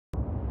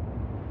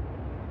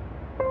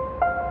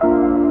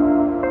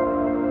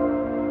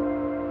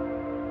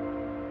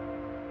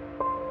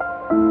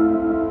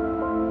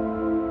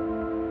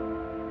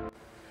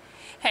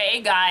Hey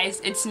guys,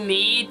 it's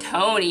me,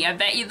 Tony. I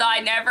bet you thought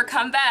I'd never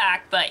come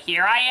back, but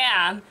here I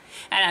am.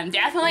 And I'm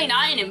definitely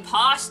not an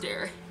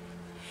imposter.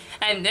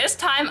 And this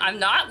time, I'm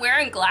not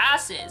wearing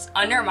glasses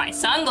under my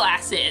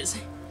sunglasses.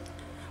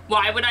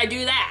 Why would I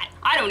do that?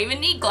 I don't even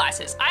need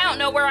glasses. I don't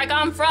know where I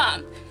got them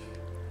from.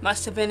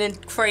 Must have been a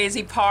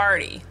crazy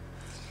party.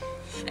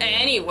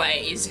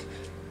 Anyways,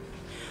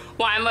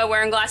 why am I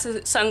wearing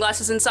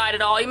sunglasses inside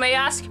at all, you may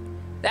ask?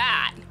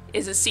 That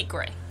is a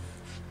secret.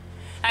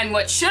 And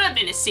what should have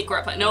been a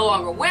secret, but no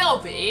longer will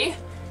be,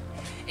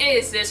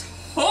 is this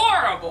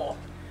horrible,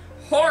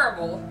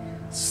 horrible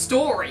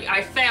story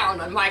I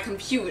found on my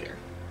computer.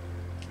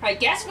 I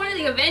guess one of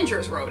the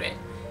Avengers wrote it.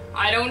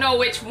 I don't know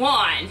which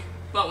one,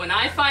 but when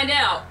I find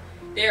out,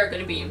 they're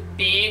gonna be in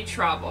big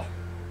trouble.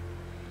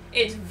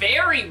 It's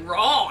very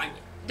wrong.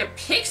 It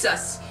depicts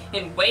us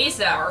in ways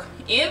that are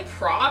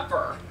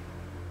improper.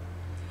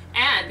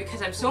 And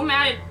because I'm so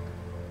mad at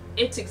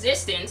its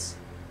existence,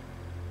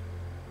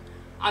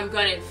 I'm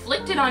gonna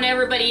inflict it on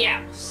everybody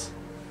else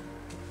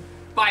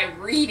by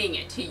reading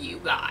it to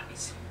you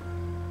guys.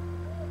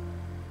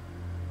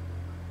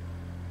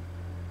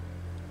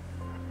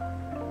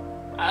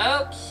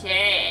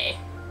 Okay.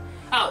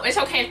 Oh, it's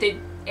okay if they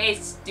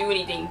do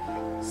anything,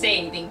 say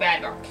anything bad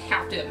about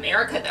Captain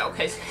America though,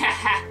 because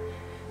haha,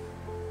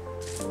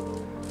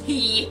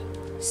 he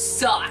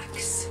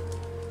sucks.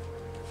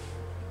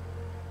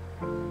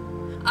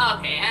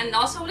 Okay, and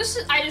also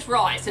I just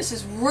realized this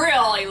is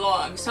really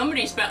long.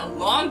 Somebody spent a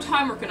long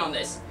time working on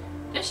this.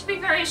 They should be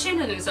very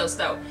ashamed of themselves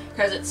though,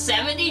 because it's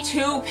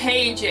 72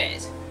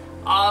 pages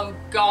of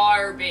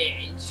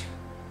garbage.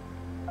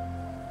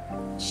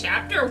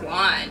 Chapter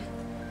 1.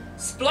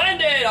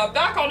 Splendid! I'm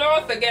back on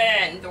Earth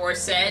again, Thor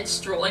said,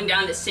 strolling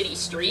down the city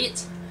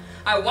streets.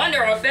 I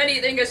wonder if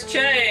anything has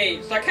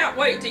changed. I can't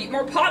wait to eat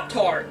more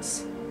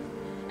Pop-Tarts.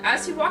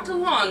 As he walked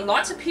along,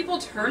 lots of people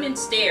turned and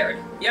stared.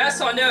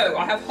 Yes, I know,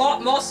 I have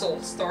hot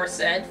muscles, Thor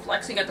said,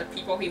 flexing at the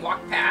people he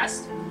walked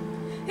past.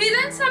 He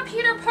then saw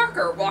Peter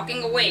Parker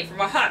walking away from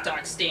a hot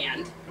dog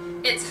stand.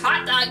 It's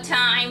hot dog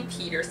time,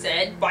 Peter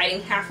said,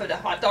 biting half of the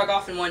hot dog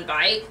off in one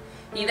bite.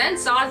 He then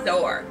saw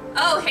Thor.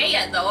 Oh, hey,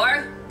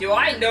 Thor. Do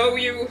I know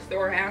you?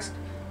 Thor asked.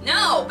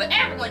 No, but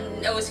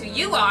everyone knows who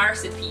you are,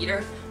 said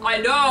Peter. I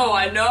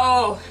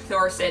know,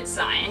 Thor said,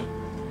 sighing.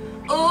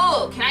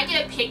 Oh, can I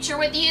get a picture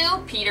with you?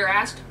 Peter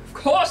asked. Of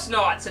course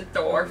not, said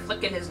Thor,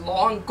 flicking his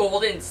long,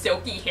 golden,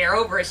 silky hair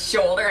over his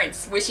shoulder and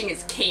swishing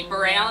his cape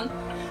around.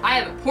 I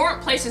have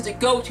important places to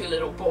go to,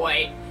 little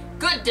boy.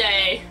 Good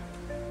day.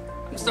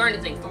 I'm starting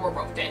to think Thor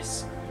wrote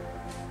this.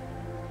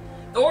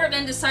 Thor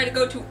then decided to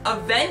go to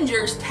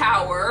Avengers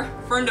Tower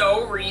for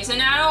no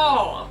reason at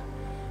all.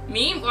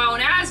 Meanwhile,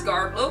 in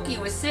Asgard, Loki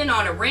was sitting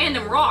on a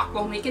random rock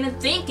while making a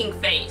thinking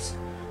face.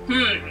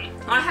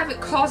 I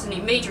haven't caused any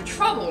major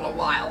trouble in a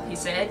while, he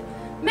said.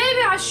 Maybe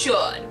I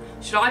should.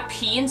 Should I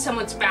pee in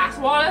someone's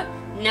bathwater?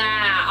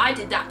 Nah, I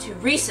did that too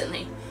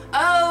recently.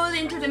 Oh, the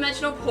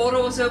interdimensional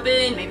portal is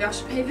open. Maybe I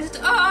should pay a visit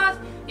to Earth.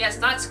 Yes,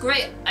 that's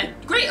great. A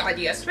great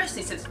idea,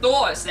 especially since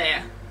Thor is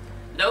there.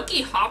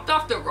 Loki hopped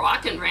off the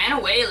rock and ran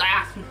away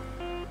laughing.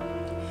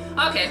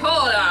 Okay,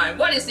 hold on.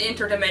 What is the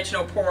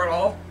interdimensional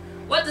portal?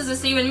 What does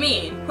this even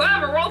mean?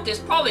 Whoever wrote this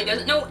probably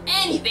doesn't know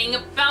anything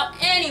about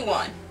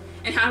anyone.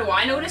 And how do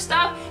I know this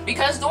stuff?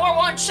 Because Thor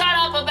won't shut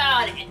up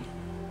about it.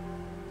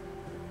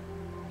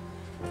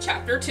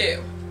 Chapter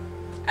 2.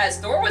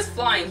 As Thor was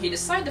flying, he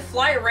decided to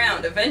fly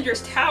around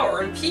Avengers Tower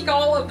and peek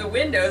all of the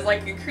windows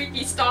like a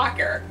creepy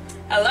stalker.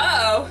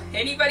 Hello?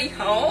 Anybody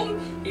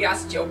home? He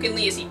asked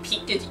jokingly as he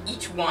peeked into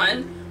each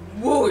one.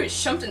 Whoosh!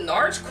 Something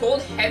large,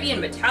 cold, heavy, and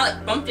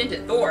metallic bumped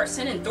into Thor,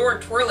 sending Thor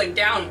twirling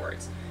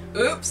downwards.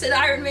 Oops, said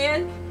Iron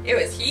Man. It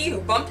was he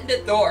who bumped into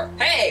Thor.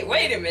 Hey,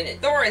 wait a minute,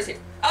 Thor is here.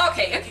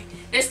 Okay.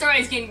 This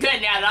story's getting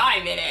good now that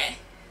I'm in it.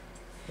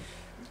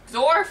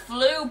 Thor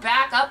flew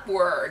back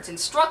upwards and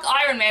struck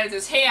Iron Man with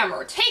his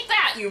hammer. Take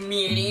that, you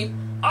meanie!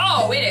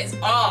 Oh, it is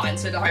on,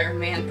 said Iron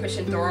Man,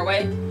 pushing Thor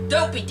away.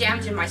 Don't be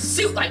damaging my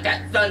suit like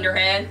that,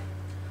 Thunderhead.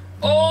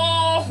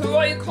 Oh, who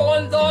are you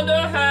calling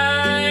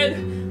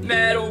Thunderhead?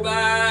 Metal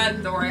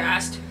Man, Thor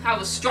asked. I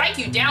will strike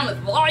you down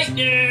with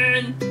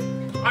lightning!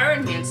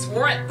 Iron Man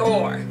swore at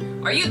Thor.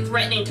 Are you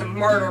threatening to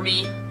murder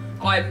me?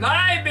 I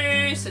may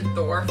be, said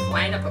Thor,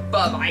 flying up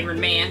above Iron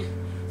Man.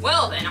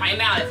 Well then, I am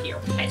out of here.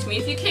 Catch me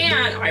if you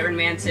can, Iron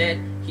Man said.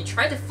 He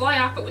tried to fly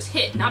off but was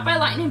hit, not by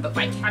lightning, but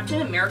by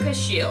Captain America's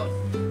shield.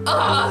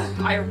 Ugh,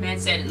 Iron Man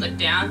said and looked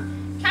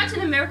down.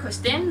 Captain America was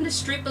standing in the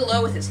street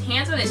below with his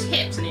hands on his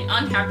hips and an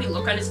unhappy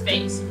look on his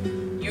face.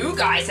 You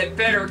guys had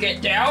better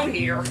get down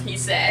here, he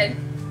said.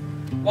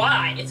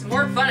 Why? It's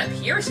more fun up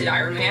here, said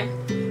Iron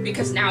Man.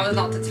 Because now is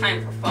not the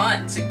time for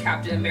fun, said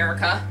Captain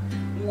America.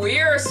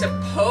 We're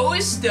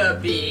supposed to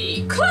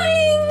be.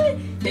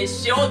 Cling!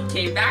 His shield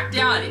came back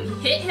down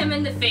and hit him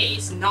in the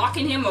face,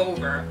 knocking him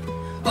over.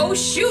 Oh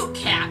shoot,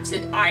 Cap,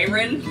 said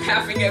Iron,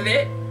 laughing a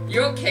bit.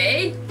 You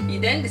okay? He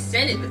then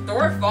descended with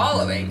Thor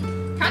following.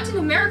 Captain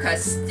America,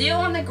 still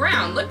on the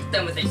ground, looked at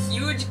them with a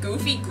huge,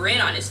 goofy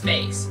grin on his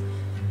face.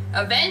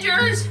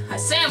 Avengers,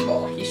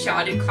 assemble, he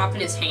shouted,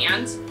 clapping his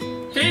hands.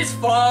 He's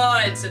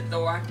fine, said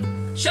Thor.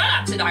 Shut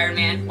up, said Iron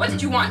Man. What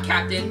did you want,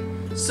 Captain?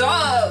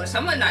 So,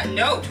 someone I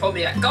know told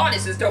me that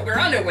goddesses don't wear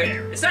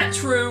underwear. Is that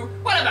true?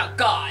 What about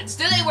gods?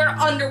 Do they wear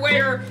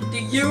underwear? Do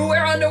you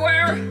wear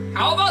underwear?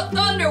 How about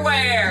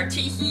thunderwear?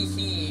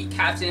 Tee-hee-hee,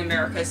 Captain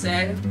America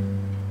said.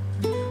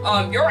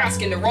 You're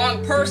asking the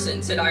wrong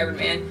person, said Iron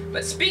Man.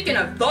 But speaking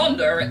of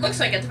thunder, it looks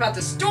like it's about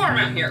to storm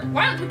out here.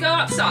 Why don't we go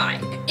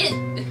outside?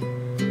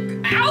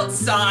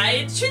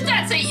 Outside? Should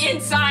that say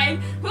inside?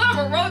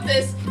 Whoever wrote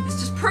this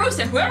just proves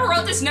that whoever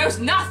wrote this knows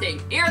nothing.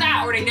 Either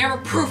that or they never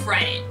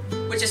proofread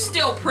it, which is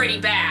still pretty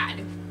bad.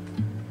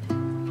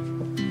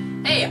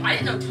 Hey, I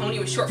didn't know Tony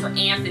was short for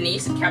Anthony,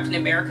 said Captain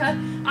America.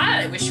 I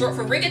thought it was short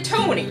for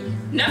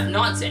Rigatoni. Enough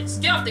nonsense.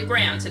 Get off the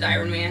ground, said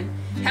Iron Man.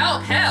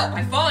 Help, help,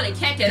 I've fallen and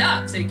can't get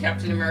up, said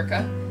Captain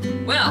America.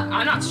 Well,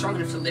 I'm not strong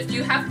enough to lift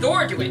you. Have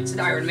Thor do it, said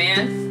Iron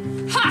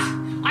Man.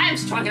 Ha! I am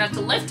strong enough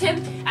to lift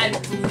him and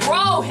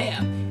throw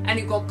him, and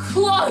he will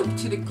clunk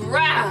to the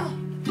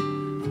ground.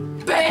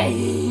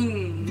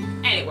 Bang!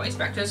 Anyways,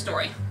 back to the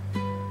story.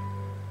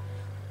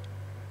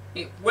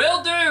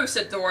 Will do,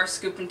 said Thor,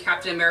 scooping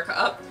Captain America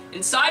up.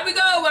 Inside we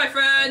go, my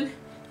friend!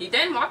 He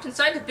then walked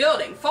inside the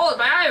building, followed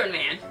by Iron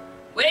Man.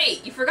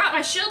 Wait, you forgot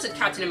my shield, said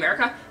Captain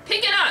America.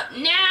 Pick it up,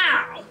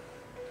 now!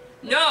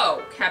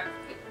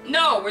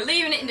 No, we're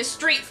leaving it in the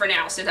street for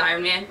now, said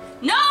Iron Man.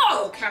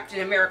 No,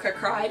 Captain America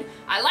cried.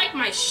 I like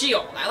my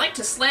shield. I like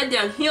to sled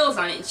down hills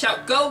on it and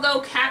shout, go,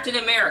 go, Captain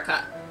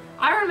America.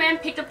 Iron Man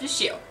picked up the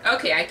shield.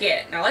 Okay, I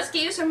get it. Now let's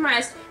get you some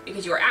rest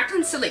because you are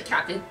acting silly,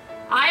 Captain.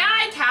 Aye,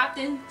 aye,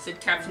 Captain,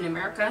 said Captain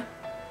America.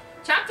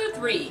 Chapter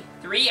 3,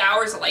 3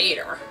 hours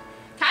later.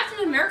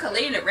 Captain America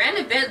lay in a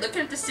random bed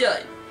looking at the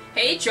ceiling.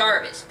 Hey,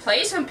 Jarvis,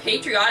 play some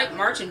patriotic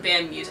marching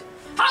band music.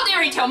 How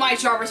dare you tell my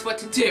Jarvis what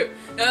to do?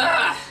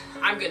 Ugh,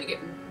 I'm gonna get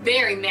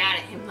very mad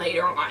at him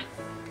later on.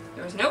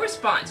 There was no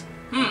response.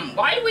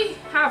 Why do we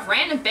have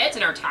random beds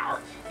in our tower?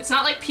 It's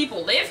not like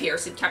people live here,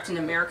 said Captain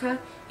America.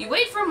 He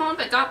waited for a moment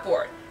but got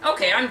bored.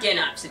 Okay, I'm getting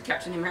up, said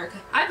Captain America.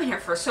 I've been here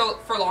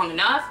for long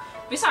enough.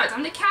 Besides,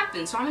 I'm the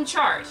captain, so I'm in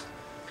charge.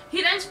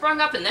 He then sprung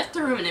up and left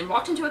the room and then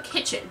walked into a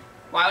kitchen.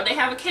 Why would they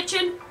have a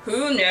kitchen?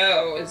 Who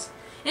knows?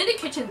 In the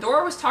kitchen,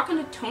 Thor was talking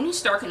to Tony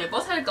Stark and they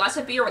both had a glass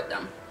of beer with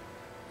them.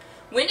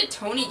 When did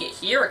Tony get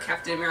here?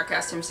 Captain America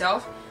asked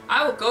himself.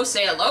 I will go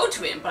say hello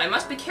to him, but I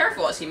must be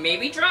careful as he may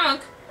be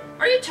drunk.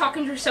 Are you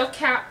talking to yourself,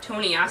 Cap?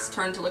 Tony asked,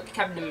 turning to look at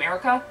Captain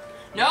America.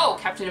 No,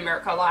 Captain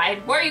America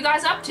lied. What are you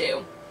guys up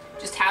to?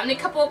 Just having a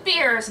couple of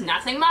beers,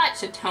 nothing much,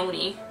 said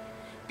Tony.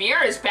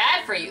 Beer is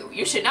bad for you.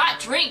 You should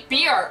not drink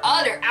beer or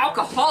other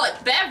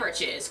alcoholic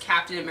beverages,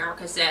 Captain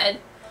America said.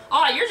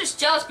 Oh, you're just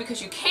jealous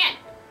because you can't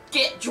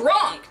get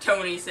drunk,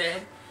 Tony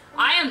said.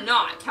 I am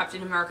not,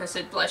 Captain America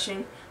said,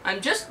 blushing.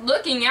 I'm just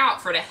looking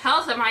out for the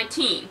health of my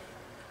team.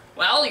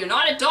 Well, you're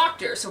not a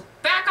doctor, so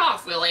back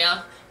off, will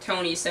ya?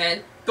 Tony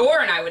said. Thor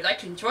and I would like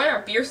to enjoy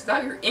our beers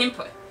without your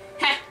input.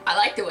 Heh, I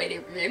like the way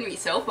they've written me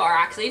so far,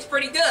 actually. It's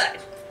pretty good.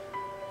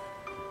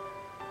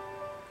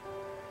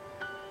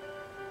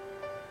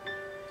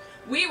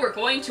 We were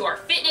going to our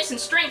fitness and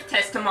strength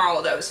test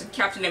tomorrow, though, said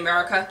Captain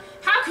America.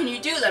 How can you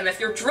do them if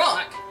you're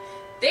drunk?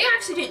 They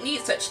actually didn't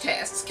need such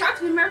tests.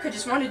 Captain America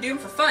just wanted to do them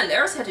for fun. The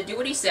others had to do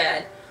what he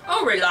said.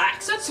 Oh,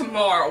 relax. That's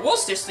tomorrow. We'll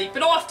just sleep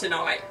it off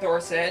tonight,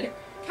 Thor said.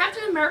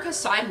 Captain America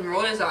sighed and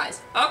rolled his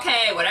eyes.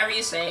 Okay, whatever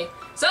you say.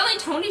 Suddenly,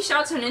 Tony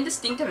shouted something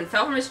indistinctive and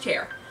fell from his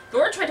chair.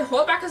 Thor tried to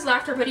hold back his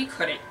laughter, but he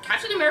couldn't.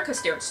 Captain America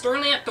stared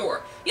sternly at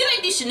Thor. You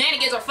think these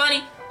shenanigans are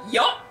funny?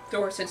 Yup,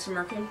 Thor said,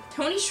 smirking.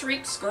 Tony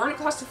shrieked, scoring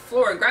across the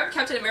floor, and grabbed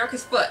Captain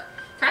America's foot.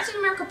 Captain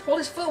America pulled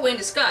his foot away in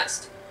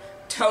disgust.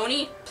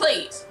 Tony,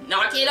 please,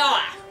 knock it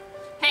off.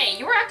 Hey,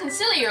 you were acting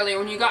silly earlier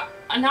when you got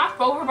knocked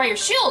over by your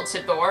shield,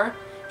 said Thor.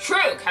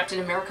 True, Captain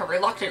America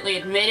reluctantly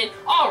admitted.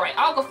 Alright,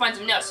 I'll go find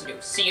something else to do.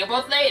 See you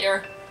both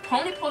later.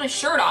 Tony pulled his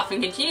shirt off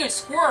and continued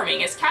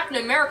squirming as Captain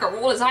America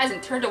rolled his eyes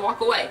and turned to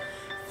walk away.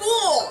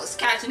 Fools!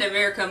 Captain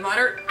America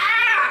muttered.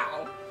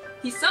 Ow!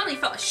 He suddenly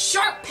felt a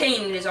sharp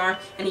pain in his arm,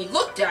 and he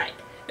looked at it.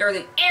 There was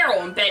an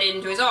arrow embedded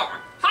into his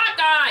arm.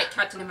 Hawkeye!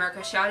 Captain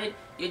America shouted.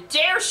 You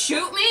dare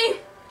shoot me?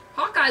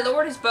 Hawkeye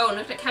lowered his bow and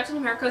looked at Captain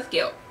America with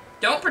guilt.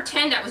 Don't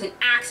pretend that was an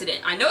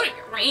accident. I know that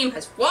your aim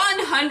has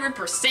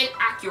 100%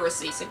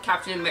 accuracy, said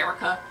Captain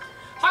America.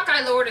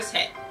 Hawkeye lowered his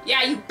head.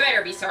 Yeah, you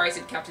better be sorry,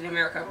 said Captain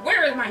America.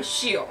 Where is my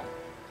shield?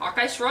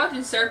 Hawkeye shrugged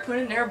and started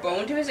putting their bow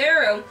into his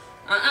arrow.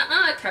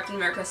 Captain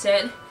America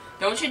said.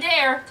 Don't you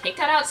dare. Take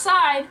that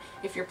outside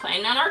if you're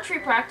planning on archery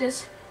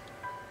practice.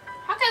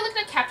 Hawkeye looked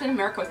at Captain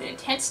America with an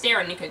intense stare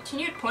and then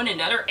continued putting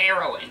another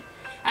arrow in.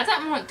 At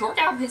that moment, Thor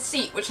got out of his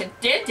seat, which had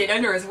dented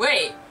under his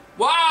weight.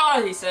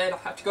 Wow, he said, I'll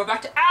have to go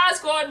back to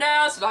Asgard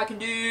now so that I can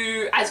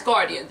do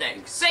Asgardian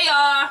things. See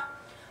ya!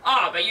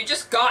 Ah, but you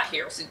just got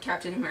here, said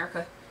Captain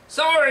America.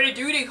 Sorry,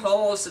 duty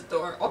calls, said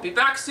Thor. I'll be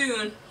back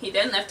soon. He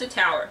then left the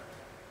tower.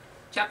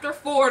 Chapter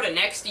 4, the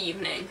next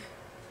evening.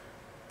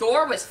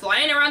 Thor was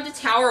flying around the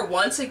tower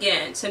once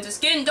again. Since it's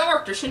getting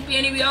dark, there shouldn't be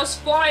anybody else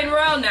flying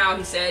around now,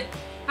 he said.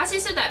 As he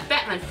said that,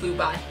 Batman flew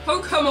by. Oh,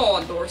 come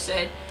on, Thor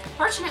said.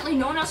 Fortunately,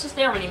 no one else was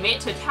there when he made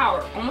it to the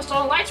tower. Almost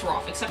all the lights were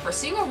off, except for a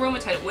single room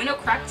which had a window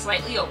cracked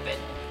slightly open.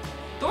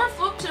 Thor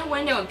flew up to the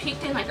window and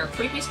peeked in like a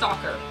creepy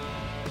stalker.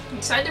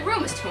 Inside the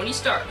room was Tony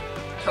Stark.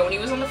 Tony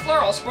was on the floor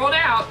all sprawled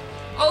out.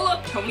 Oh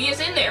look, Tony is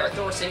in there,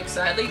 Thor said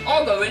excitedly.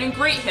 I'll go in and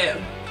greet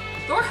him.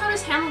 Thor held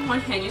his hammer in one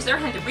hand, used their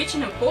hand to reach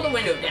in and pull the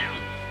window down.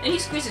 Then he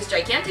squeezed his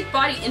gigantic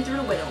body in through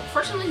the window.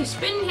 Fortunately, his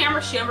spinning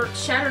hammer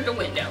shattered the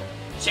window.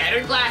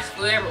 Shattered glass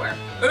flew everywhere.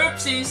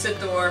 Oopsie, said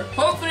Thor.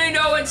 Hopefully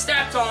no one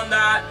steps on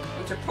that.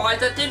 I'm surprised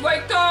that didn't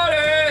wake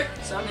Tony.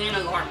 Suddenly an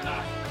alarm went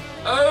off.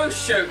 Oh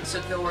shoot,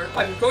 said Thor.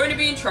 I'm going to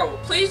be in trouble.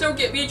 Please don't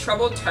get me in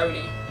trouble,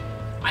 Tony.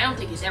 I don't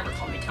think he's ever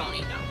called me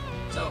Tony,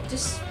 though. So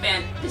this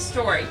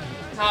story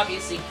is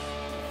obviously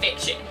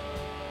fiction.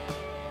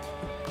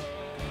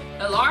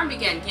 The alarm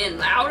began getting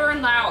louder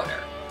and louder.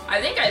 I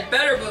think I'd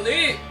better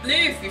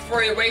leave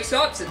before he wakes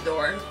up, said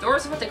Thor. Thor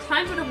was about to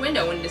climb through the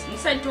window when this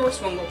inside door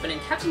swung open and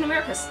Captain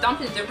America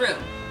stomped into the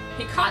room.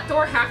 He caught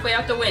Thor halfway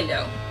out the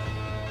window.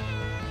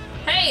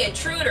 Hey,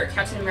 intruder,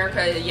 Captain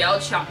America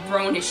yelled,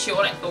 throwing his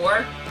shield at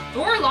Thor.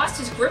 Thor lost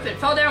his grip and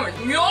fell downwards.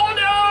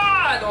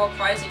 Mjolnir! Thor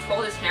cried as he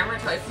twirled his hammer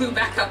until he flew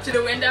back up to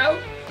the window.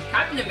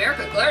 Captain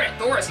America glared at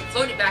Thor as he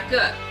floated back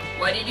up.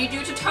 What did you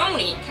do to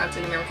Tony?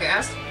 Captain America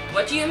asked.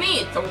 What do you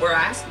mean? Thor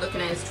asked,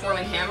 looking at his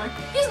twirling hammer.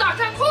 He's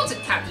knocked out cold,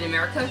 said Captain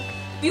America.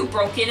 You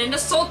broke in and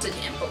assaulted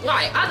him, but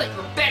why? I thought you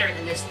were better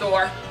than this,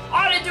 Thor.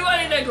 I didn't do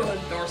anything to him,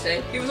 Thor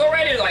said. He was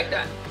already like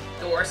that.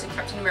 Thor, said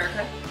Captain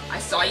America. I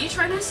saw you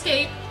trying to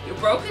escape. You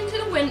broke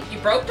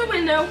the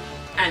window,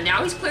 and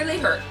now he's clearly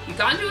hurt. You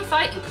got into a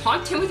fight and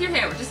conked him with your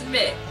hammer. Just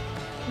admit it.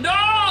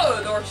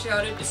 No! Thor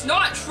shouted. It's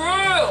not true!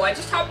 I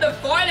just happened to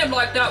find him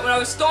like that when I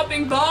was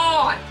stopping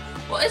by.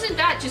 Well, isn't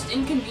that just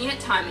inconvenient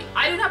timing?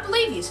 I do not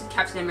believe you, said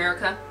Captain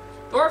America.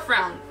 Thor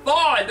frowned.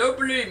 Fine, don't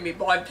believe me,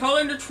 but I'm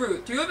telling the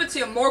truth. Do you ever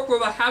see a mark where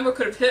my hammer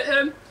could have hit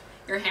him?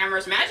 Your hammer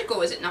is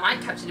magical, is it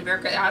not? Captain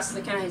America asked,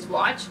 looking at his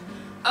watch.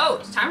 Oh,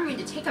 it's time for me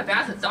to take a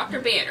bath with Dr.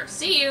 Banner.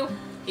 See you.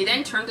 He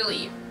then turned to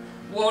leave.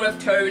 What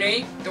of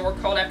Tony? Thor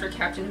called after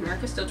Captain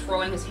America, still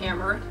twirling his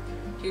hammer.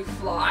 To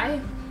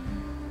fly?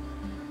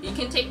 He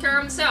can take care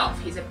of himself.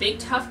 He's a big,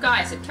 tough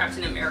guy, said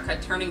Captain America,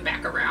 turning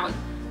back around.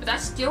 But that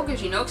still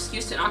gives you no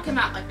excuse to knock him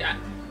out like that.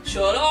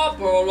 Shut up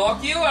or I'll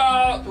knock you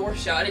out, Thor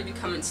shouted,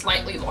 becoming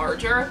slightly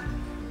larger.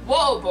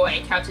 Whoa,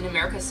 boy, Captain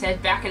America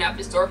said, backing up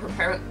as Thor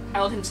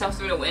propelled himself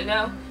through the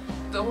window.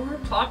 Thor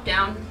plopped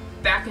down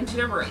back into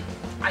the room.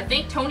 I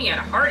think Tony had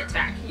a heart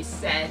attack, he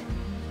said.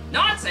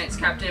 Nonsense,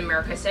 Captain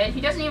America said.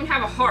 He doesn't even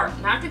have a heart,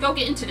 and I have to go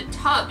get into the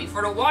tub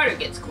before the water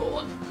gets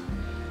cold.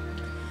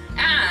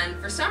 And,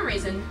 for some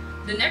reason,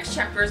 the next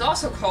chapter is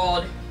also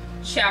called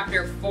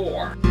Chapter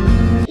 4.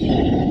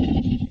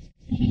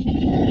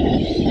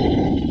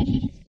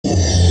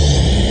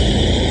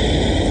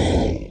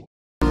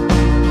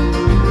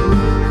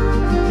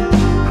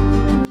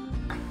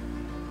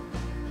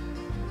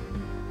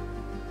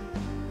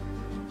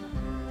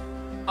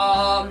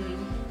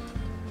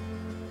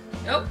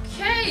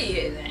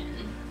 Okay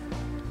then.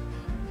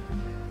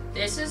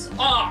 This is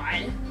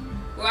odd.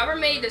 Whoever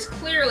made this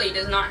clearly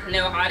does not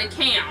know how to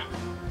count.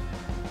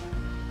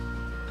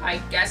 I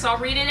guess I'll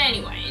read it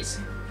anyways.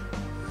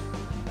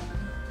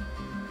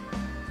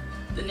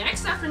 The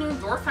next afternoon,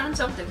 Thor found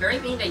himself at the very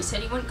meeting that he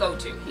said he wouldn't go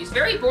to. He was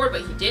very bored,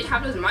 but he did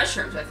have those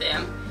mushrooms with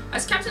him.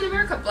 As Captain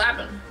America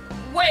blabbed on,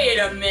 wait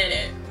a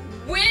minute.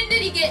 When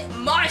did he get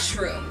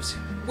mushrooms?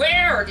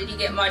 Where did he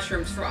get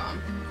mushrooms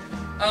from?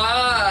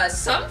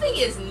 Something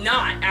is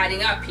not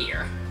adding up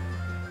here.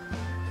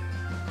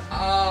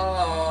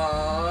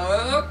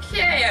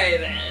 Okay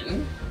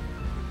then.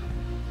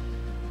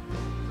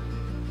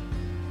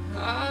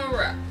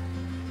 Alright.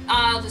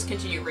 I'll just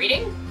continue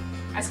reading.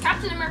 As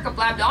Captain America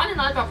blabbed on and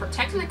on about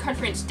protecting the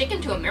country and sticking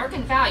to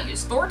American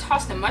values, Thor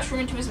tossed a mushroom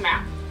into his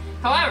mouth.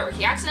 However,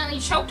 he accidentally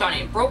choked on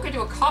it and broke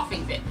into a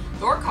coughing fit.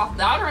 Thor coughed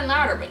louder and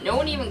louder, but no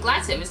one even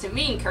glanced at him as the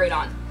meeting carried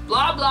on.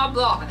 Blah blah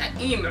blah,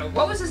 that emo,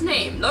 what was his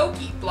name?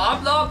 Loki,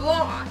 blah blah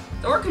blah.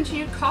 Thor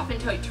continued coughing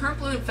until he turned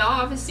blue and fell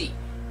off his seat.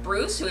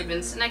 Bruce, who had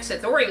been next to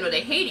Thor even though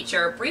they hate each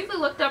other, briefly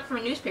looked up from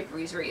a newspaper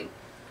he was reading.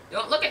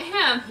 Don't look at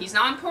him, he's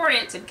not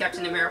important, said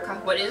Captain America.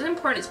 What is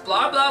important is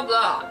blah blah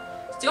blah.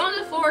 Still on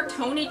the floor,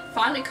 Tony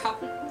finally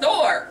coughed.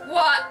 Thor!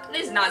 What?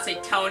 This does not say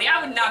Tony,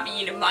 I would not be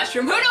eating a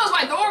mushroom. Who knows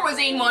why Thor was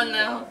eating one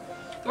though?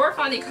 Thor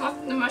finally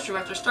coughed the mushroom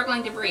after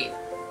struggling to breathe.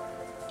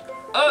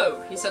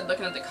 Oh, he said,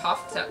 looking at the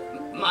coughed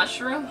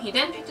mushroom. He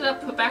then picked it up,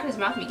 put it back in his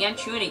mouth, and began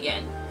chewing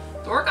again.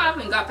 Thor got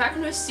up and got back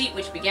into his seat,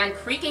 which began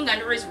creaking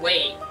under his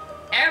weight.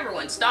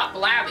 Everyone stopped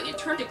blabbing and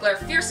turned to glare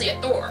fiercely at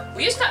Thor.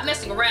 Will you stop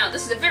messing around?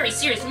 This is a very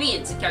serious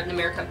meeting, said Captain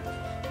America.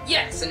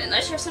 Yes, and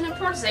unless you have something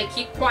important to say,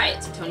 keep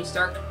quiet, said Tony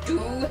Stark.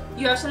 Do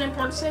you have something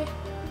important to say?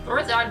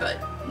 Thor thought about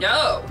it.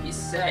 No, he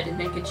said, and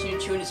then continued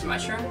chewing his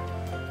mushroom.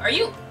 Are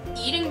you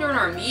eating during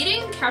our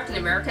meeting? Captain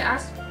America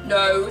asked.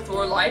 No,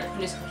 Thor lied,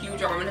 putting his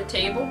huge arm on the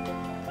table.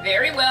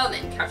 Very well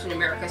then, Captain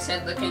America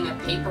said, looking at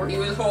the paper he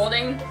was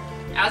holding.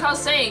 As I was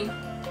saying,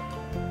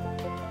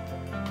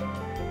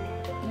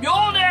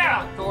 Mjolnir!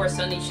 Yeah! Thor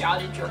suddenly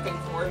shouted, jerking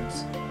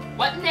forwards.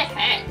 What in the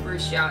heck?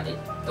 Bruce shouted.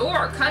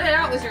 Thor, cut it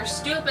out with your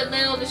stupid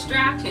little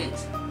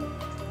distractions.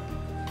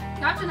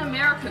 Captain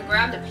America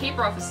grabbed a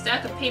paper off a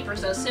stack of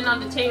papers that was sitting on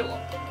the table.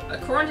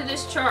 According to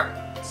this chart,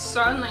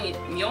 suddenly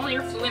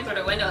Mjolnir flew in through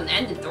the window and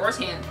ended Thor's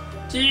hand.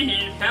 Tee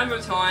hee, hammer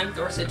time,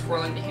 Thor said,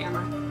 twirling the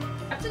hammer.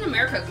 Captain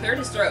America cleared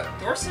his throat.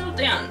 Thor settled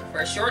down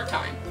for a short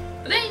time,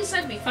 but then he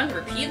decided to be fun to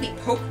repeatedly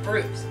poke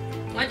Bruce.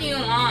 What do you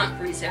want?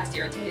 Bruce asked,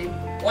 irritated.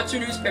 What's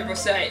your newspaper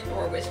say?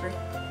 Thor whispered.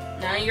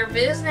 None of your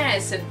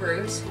business, said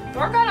Bruce.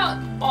 Thor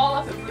got all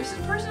up in Bruce's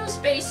personal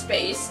space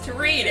to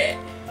read it.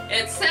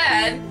 It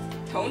said,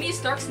 Tony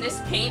Stark's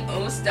paint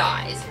almost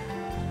dies.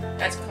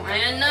 That's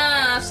quite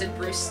enough, said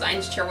Bruce, sliding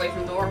his chair away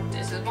from Thor.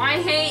 This is why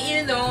I hate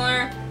you,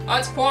 Thor.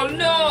 That's quite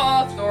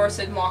enough, Thor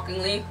said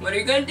mockingly. What are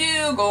you gonna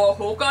do? Go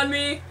Hulk on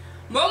me?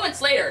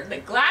 Moments later, the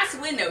glass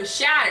window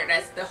shattered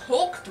as the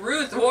Hulk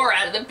threw Thor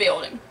out of the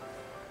building.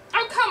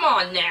 Oh, come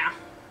on now.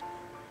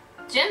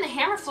 Then the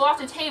hammer flew off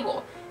the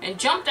table and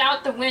jumped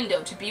out the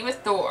window to be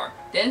with Thor.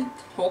 Then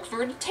Hulk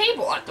threw the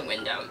table out the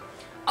window.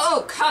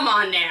 Oh, come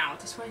on now.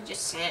 That's what I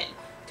just said,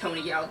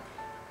 Tony yelled.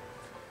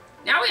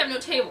 Now we have no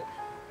table.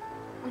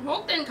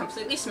 Hulk then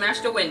completely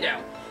smashed a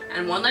window.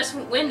 And one less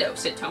window,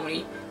 said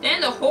Tony.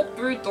 Then the Hulk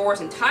threw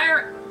Thor's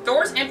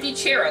empty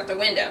chair out the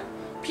window.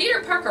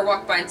 Peter Parker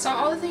walked by and saw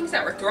all the things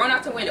that were thrown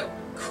out the window.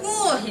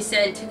 Cool, he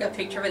said, and took a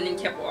picture of it and then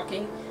kept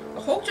walking.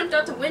 The Hulk jumped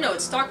out the window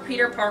and stalked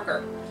Peter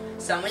Parker.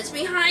 Someone's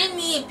behind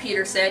me,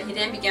 Peter said. He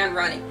then began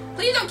running.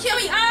 Please don't kill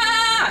me!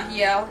 Ah! He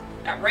yelled.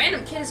 That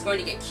random kid is going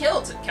to get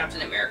killed, said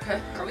Captain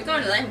America. Are we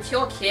going to let him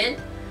kill a kid?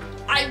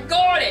 I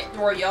got it!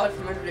 Thor yelled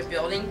from under the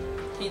building.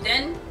 He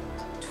then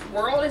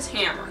twirled his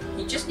hammer.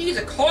 He just needs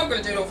a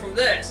conga-doodle from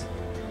this.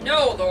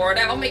 No, Thor,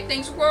 that'll make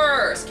things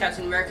worse,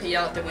 Captain America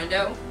yelled at the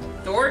window.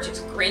 Thor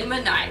just grinned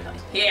maniacally.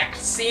 Yeah,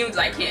 seems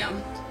like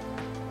him.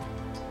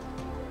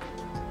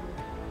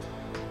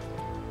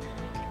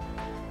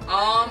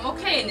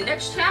 Okay, the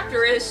next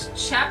chapter is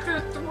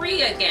chapter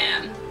 3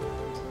 again.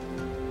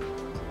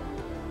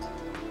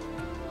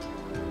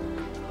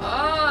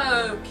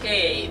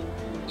 Okay.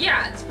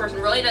 Yeah, this person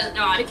really doesn't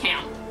know how to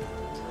count.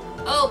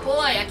 Oh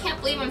boy, I can't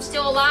believe I'm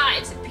still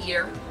alive, said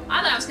Peter.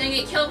 I thought I was gonna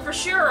get killed for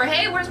sure.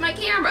 Hey, where's my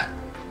camera?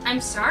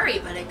 I'm sorry,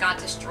 but it got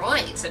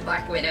destroyed, said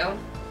Black Widow.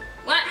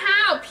 What,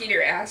 how?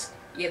 Peter asked.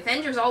 The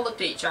Avengers all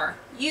looked at each other.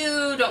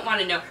 You don't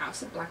want to know how,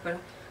 said Black Widow.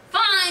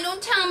 Fine,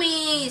 don't tell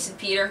me, said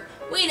Peter.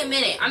 Wait a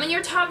minute, I'm in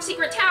your top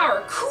secret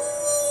tower.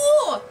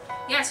 Cool!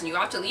 Yes, and you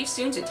have to leave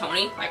soon, said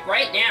Tony. Like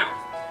right now.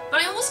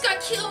 But I almost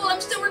got killed.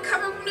 I'm still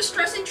recovering from the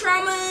stress and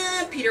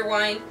trauma, Peter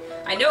whined.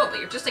 I know, but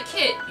you're just a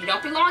kid. You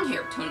don't belong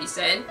here, Tony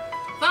said.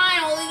 Fine,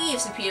 I'll leave,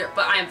 said Peter.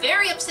 But I'm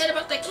very upset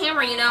about the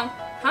camera, you know.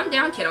 Calm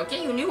down, kid. I'll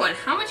get you a new one.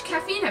 How much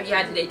caffeine have you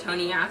had today,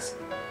 Tony asked.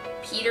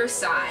 Peter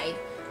sighed.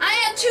 I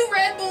had 2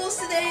 Red Bulls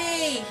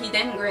today! He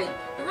then grinned.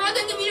 You're really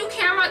gonna give me a new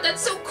camera?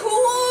 That's so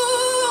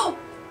cool!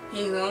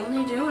 He's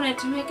only doing it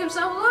to make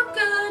himself look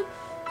good,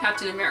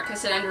 Captain America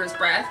said under his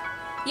breath.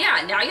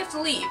 Yeah, now you have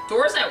to leave.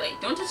 Doors that way.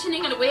 Don't touch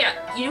anything on the way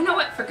out. You know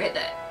what? Forget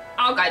that.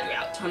 I'll guide you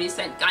out, Tony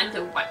said, guide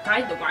the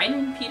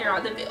whining Peter out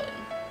of the building.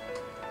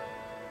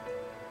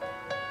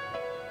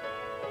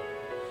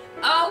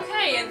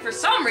 Okay, and for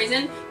some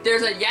reason,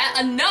 there's yet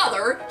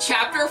another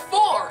Chapter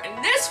 4,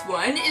 and this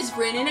one is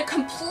written in a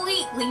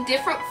completely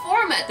different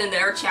format than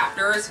their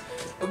chapters,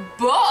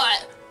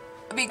 but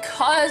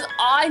because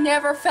I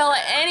never fell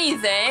at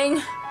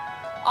anything,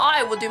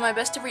 I will do my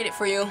best to read it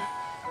for you.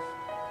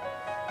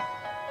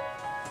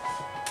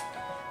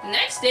 The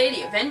next day,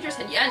 the Avengers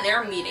had yet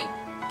another meeting.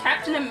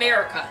 Captain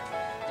America.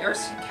 There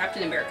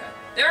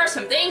are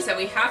some things that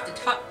we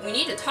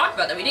need to talk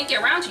about that we didn't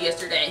get around to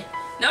yesterday.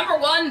 Number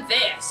 1,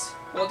 this.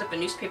 Hold up a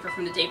newspaper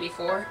from the day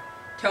before.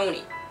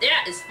 Tony.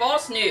 That is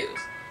false news.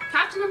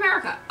 Captain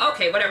America.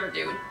 Okay, whatever,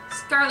 dude.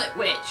 Scarlet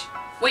Witch.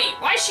 Wait,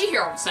 why is she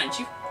here all of a sudden?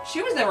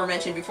 She was never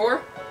mentioned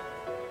before.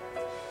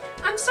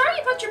 I'm sorry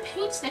about your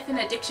paint sniffing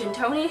addiction,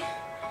 Tony.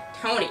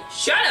 Tony,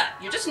 shut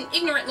up! You're just an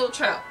ignorant little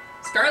child.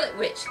 Scarlet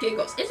Witch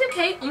giggles. It's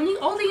okay, only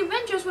all the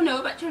Avengers will know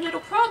about your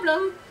little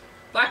problem.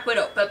 Black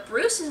Widow, but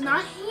Bruce is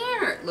not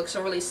here. Looks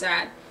overly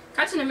sad.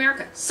 Captain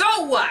America,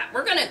 so what?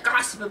 We're gonna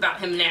gossip about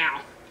him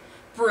now.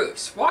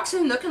 Bruce walks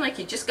in looking like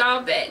he just got out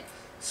of bed.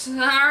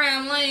 Sorry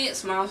I'm late,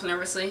 smiles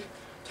nervously.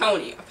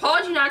 Tony,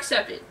 apology not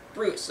accepted.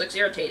 Bruce looks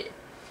irritated.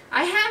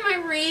 I had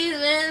my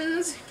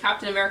reasons.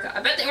 Captain America, I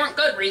bet they weren't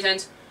good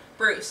reasons.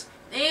 Bruce,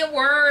 they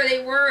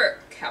were.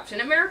 Captain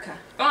America,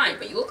 fine,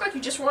 but you look like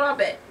you just rolled out of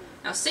bed.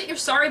 Now sit your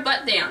sorry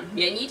butt down.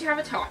 You need to have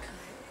a talk.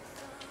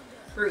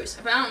 Bruce,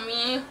 about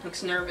me?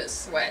 Looks nervous,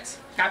 sweats.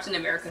 Captain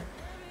America,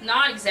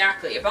 not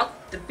exactly.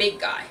 About the big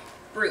guy.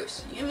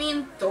 Bruce, you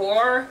mean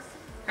Thor?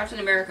 Captain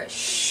America,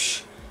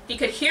 shh. He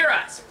could hear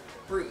us.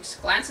 Bruce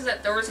glances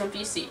at Thor's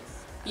empty seat.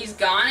 He's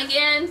gone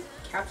again?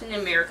 Captain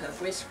America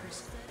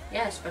whispers.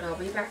 Yes, but I'll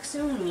be back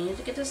soon. We need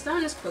to get this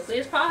done as quickly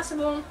as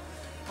possible.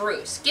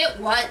 Bruce, get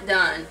what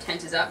done?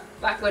 Tenses up.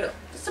 Black Widow,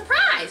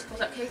 surprise!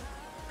 Pulls up cake.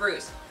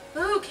 Bruce,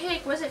 who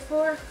cake was it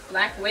for?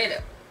 Black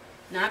Widow,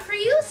 not for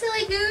you,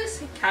 silly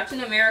goose.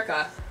 Captain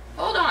America,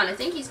 Hold on, I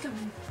think he's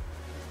coming.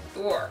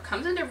 Thor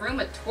comes into the room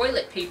with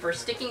toilet paper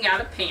sticking out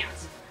of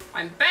pants.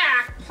 I'm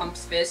back,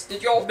 pumps fist.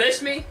 Did y'all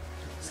miss me?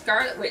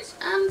 Scarlet Witch,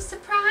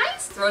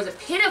 surprise? Throws a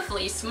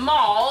pitifully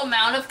small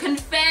amount of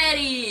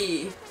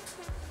confetti.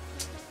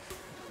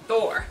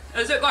 Thor,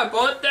 is it my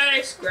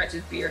birthday?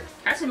 Scratches beard.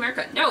 Captain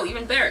America, no,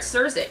 even better, it's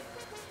Thursday.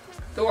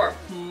 Thor,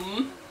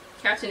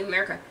 Captain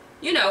America,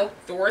 you know,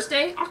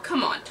 Thursday? Oh,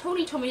 come on,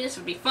 Tony told me this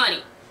would be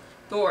funny.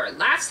 Thor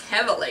laughs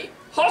heavily.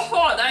 Ha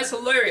ha, that's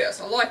hilarious.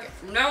 I like it.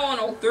 From now on,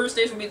 all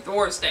Thursdays will be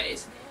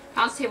Thursdays.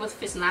 Pounds the table with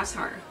fist and laughs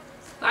harder.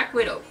 Black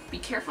Widow, be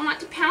careful not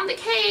to pound the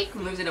cake.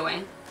 Moves it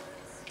away.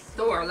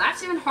 Thor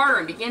laughs even harder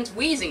and begins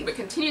wheezing, but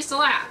continues to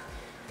laugh.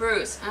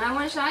 Bruce, I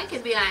wish I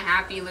could be that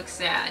happy. Looks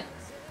sad.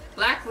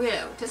 Black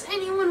Widow, does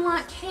anyone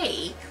want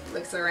cake?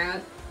 Looks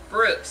around.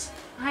 Bruce,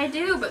 I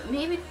do, but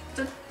maybe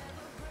the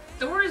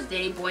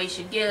Thursday boy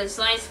should get a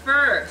slice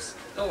first.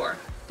 Thor,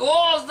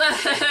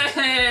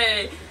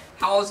 Thursday!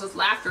 Howls with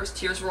laughter as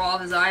tears roll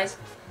off his eyes.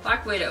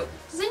 Black Widow,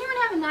 does anyone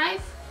have a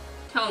knife?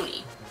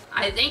 Tony,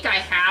 I think I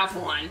have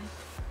one.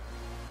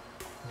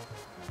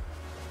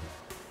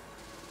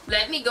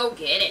 Let me go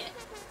get it.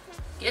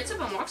 Gets up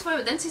and walks away,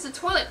 but then sees the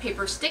toilet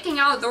paper sticking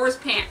out of Thor's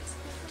pants.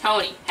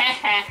 Tony, ha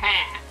ha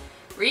ha,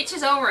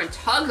 reaches over and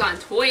tugs on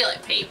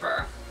toilet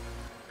paper.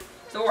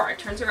 Thor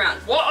turns around.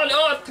 What on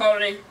earth,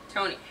 Tony?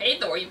 Tony, hey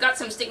Thor, you've got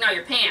some sticking out of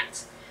your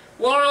pants.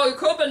 Well, you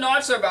could be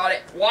nicer about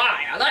it.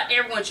 Why? I thought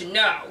everyone should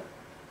know.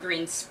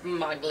 Grins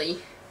smugly.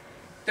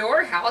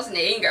 Thor howls in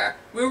anger.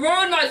 We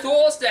ruined my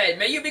Thursday.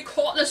 May you be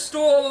caught in a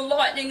storm of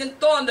lightning and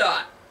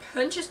thunder.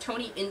 Punches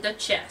Tony in the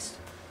chest.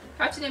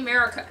 Captain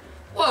America.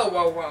 Whoa,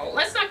 whoa, whoa.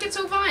 Let's not get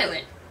so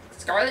violent.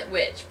 Scarlet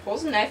Witch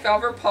pulls a knife out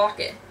of her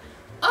pocket.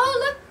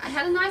 Oh, look. I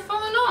had a knife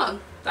all along.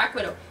 Black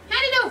Widow.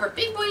 Hand it over.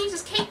 Big boy needs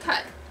his cake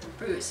cut.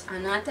 Bruce.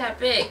 I'm not that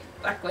big.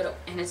 Black Widow.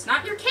 And it's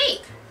not your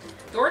cake.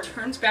 Thor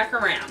turns back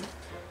around.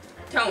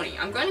 Tony,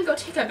 I'm going to go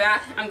take a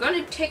bath. I'm going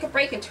to take a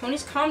break in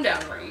Tony's calm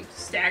down room.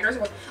 Staggers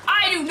away.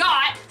 I do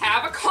not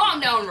have a calm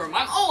down room.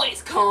 I'm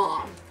always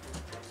calm.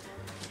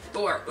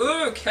 Thor,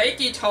 ooh,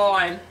 cakey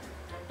time.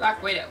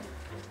 Black Widow.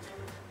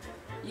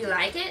 You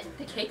like it?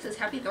 The cake says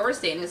Happy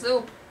Thursday and his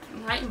little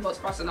lightning bolts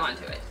crossing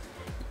onto it.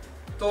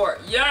 Thor,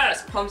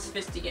 yes, pumps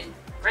fist again.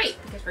 Great,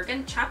 because we're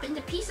going to chop it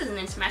into pieces and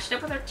then smash it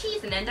up with our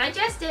teeth and then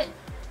digest it.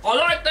 I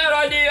like that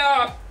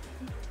idea.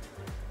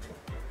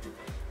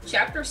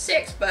 Chapter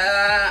 6, but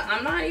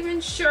I'm not even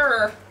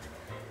sure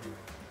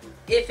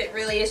if it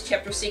really is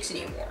Chapter 6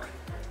 anymore.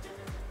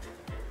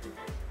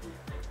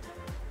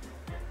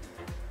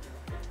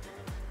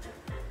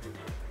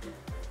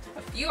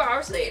 A few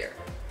hours later,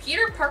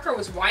 Peter Parker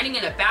was whining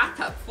in a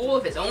bathtub full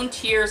of his own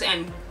tears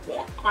and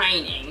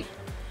whining.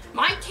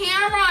 My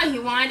camera, he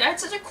whined. I had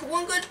such a cool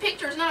and good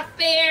picture, it's not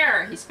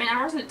fair. He spent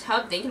hours in the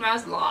tub thinking about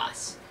his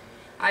loss.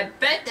 I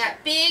bet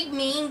that big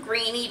mean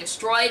greenie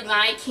destroyed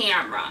my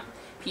camera.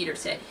 Peter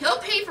said. He'll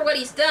pay for what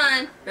he's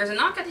done. There's a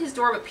knock at his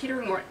door, but Peter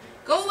ignored it.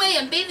 Go away,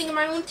 I'm bathing in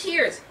my own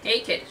tears.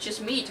 Hey kid, it's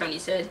just me, Tony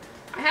said.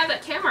 I have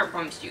that camera I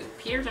promised you.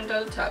 Peter jumped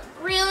out of the tub.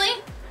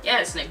 Really?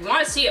 Yes, and if you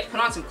want to see it, put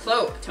on some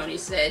clothes, Tony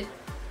said.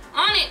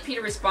 On it,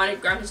 Peter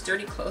responded, grabbed his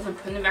dirty clothes and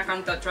put them back on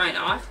without drying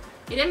off.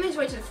 He then made his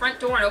way to the front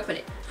door and opened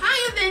it.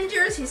 Hi,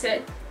 Avengers, he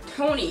said.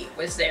 Tony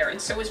was there, and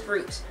so was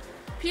Bruce.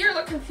 Peter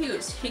looked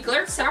confused. He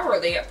glared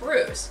sourly at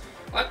Bruce.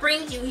 What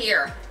brings you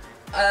here?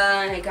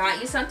 I got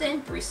you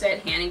something, Bruce said,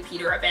 handing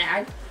Peter a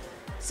bag.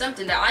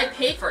 Something that I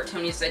paid for,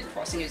 Tony said,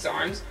 crossing his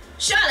arms.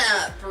 Shut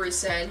up, Bruce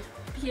said.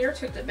 Peter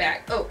took the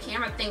bag. Oh,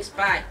 camera, thanks,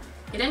 bye.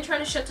 He then tried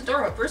to shut the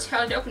door, but Bruce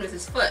held it open with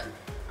his foot.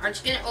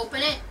 Aren't you gonna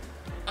open it?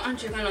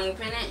 Aren't you gonna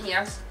open it? He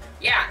asked.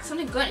 Yeah, it's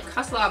something good. It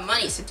costs a lot of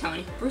money, said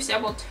Tony. Bruce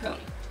elbowed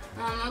Tony.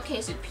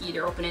 Okay, said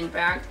Peter, opening the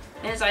bag.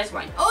 Then his eyes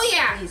widened. Oh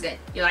yeah, he said.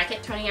 You like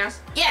it, Tony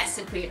asked. Yes,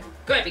 said Peter.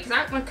 Good, because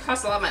that one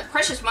costs a lot of my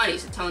precious money,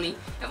 said Tony.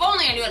 If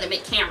only I knew how to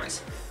make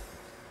cameras.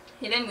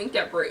 He then winked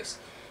at Bruce.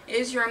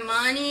 Is your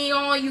money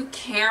all you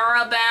care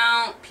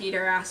about?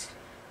 Peter asked.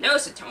 No,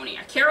 said Tony.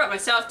 I care about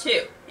myself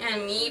too.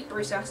 And me?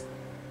 Bruce asked.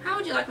 How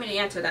would you like me to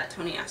answer that?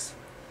 Tony asked.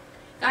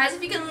 Guys,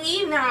 if you can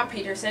leave now,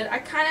 Peter said. I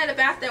kinda had a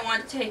bath that I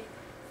wanted to take.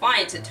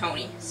 Fine, said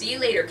Tony. See you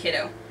later,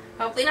 kiddo.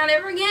 Hopefully not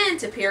ever again,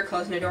 said Peter,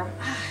 closing the door.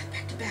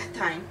 Back to bath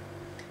time.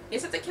 He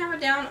set the camera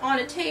down on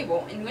a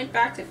table and went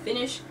back to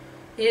finish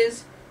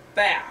his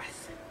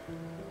bath.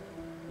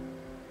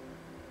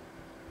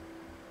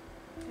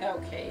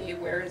 Okay,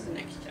 where is the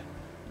next step?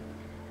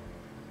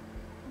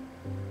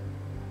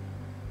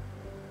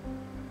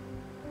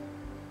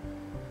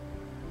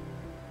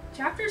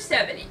 Chapter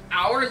 7, an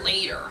hour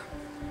later.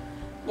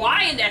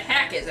 Why in the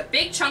heck is a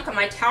big chunk of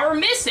my tower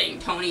missing?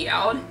 Tony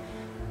yelled.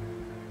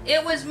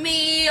 It was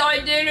me! I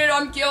did it!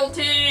 I'm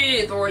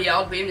guilty! Thor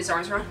yelled, waving his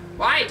arms around.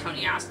 Why?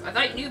 Tony asked. I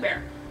thought you knew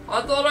better.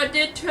 I thought I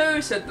did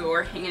too, said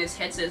Thor, hanging his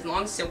head so his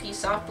long, silky,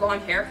 soft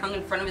blonde hair hung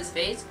in front of his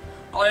face.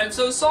 I am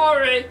so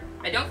sorry!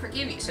 I don't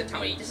forgive you, said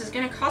Tony. This is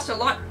gonna cost me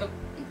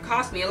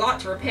a lot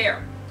to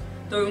repair.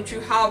 Don't you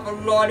have a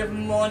lot of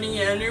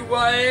money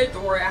anyway?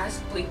 Thor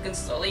asked, blinking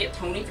slowly at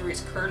Tony through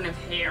his curtain of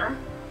hair.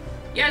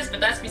 Yes, but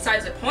that's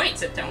besides the point,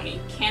 said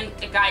Tony. Can't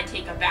a guy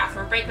take a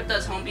bathroom break with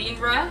those home being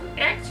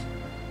wrecked?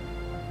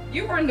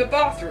 You were in the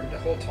bathroom the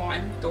whole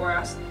time, Thor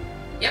asked.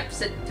 Yep,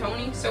 said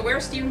Tony. So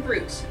where's Steve and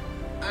Bruce?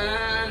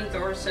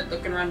 Thor said,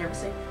 looking around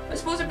nervously. I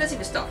suppose they're busy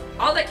with stuff.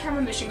 How'd that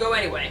camera mission go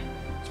anyway?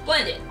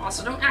 Splendid.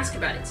 Also, don't ask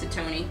about it, said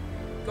Tony.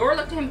 Thor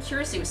looked at him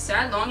curiously with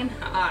sad, longing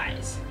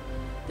eyes.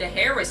 The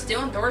hair was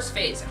still in Thor's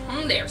face. It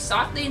hung there,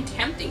 softly and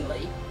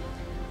temptingly.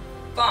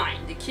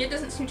 Fine. The kid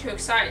doesn't seem too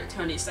excited,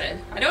 Tony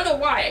said. I don't know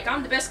why. I got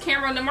him the best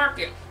camera on the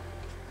market.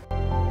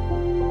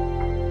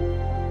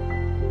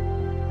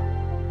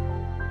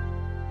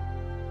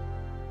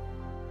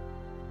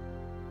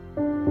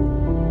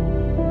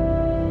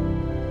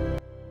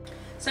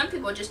 Some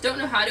people just don't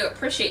know how to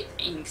appreciate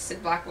things,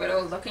 said Black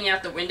Widow, looking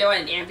out the window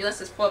at an ambulance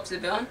that's pulled up to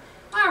the building.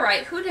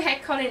 Alright, who the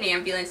heck called an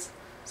ambulance?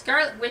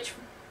 Scarlet Witch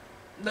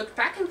looked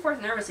back and forth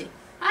nervously.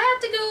 I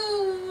have to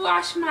go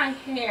wash my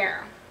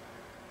hair.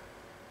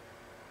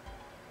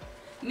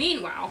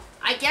 Meanwhile,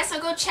 I guess I'll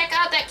go check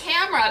out that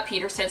camera,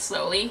 Peter said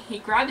slowly. He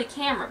grabbed the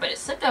camera, but it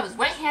slipped out of his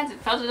wet hands and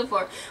fell to the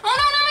floor. Oh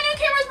no, my new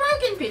camera's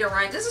broken, Peter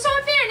whined. This is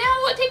unfair. Now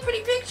we'll take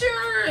pretty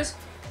pictures.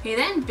 He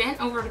then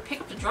bent over to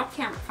pick up the dropped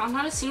camera, found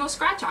not a single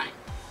scratch on it.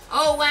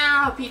 Oh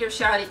wow, Peter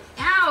shouted.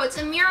 Ow, it's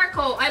a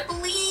miracle, I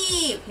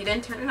believe. He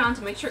then turned it on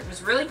to make sure it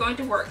was really going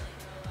to work.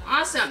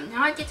 Awesome,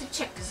 now I get to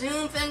check the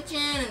zoom function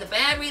and the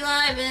battery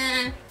life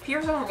and... Peter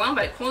was overwhelmed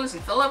by the coolness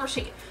and fell over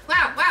shaking.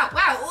 Wow,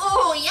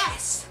 oh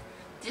yes!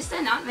 Just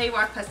then Aunt May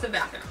walked past the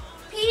bathroom.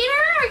 Peter,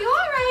 are you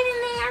alright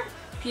in there?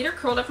 Peter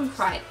curled up and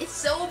cried. It's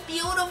so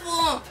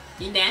beautiful!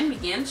 He then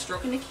began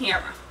stroking the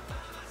camera.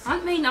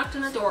 Aunt May knocked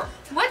on the door.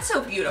 What's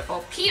so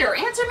beautiful? Peter,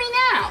 answer me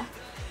now!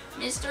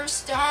 Mr.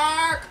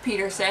 Stark,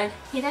 Peter said.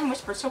 He then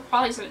whispered so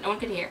quietly so that no one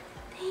could hear.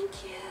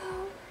 Thank you.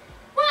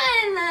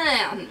 What in the...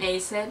 Aunt May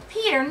said.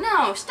 Peter,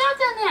 no, stop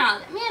that now.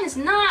 That man is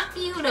not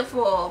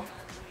beautiful.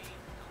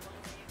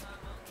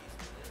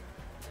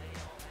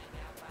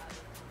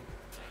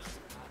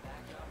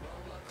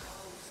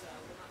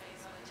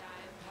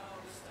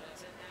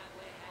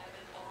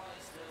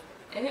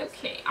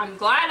 Okay, I'm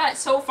glad that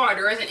so far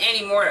there isn't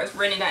any more that was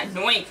written in that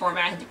annoying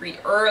format I had to read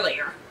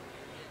earlier.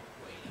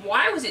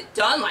 Why was it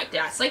done like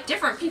that? It's like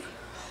different people.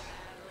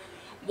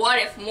 What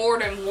if more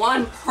than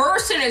one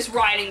person is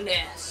writing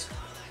this?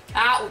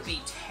 That would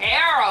be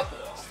terrible.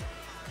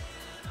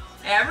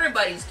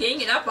 Everybody's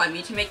ganging up on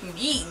me to make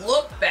me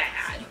look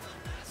bad.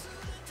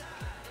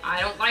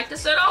 I don't like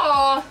this at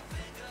all.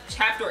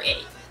 Chapter 8.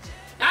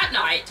 That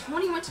night,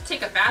 Tony went to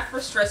take a bath for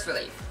stress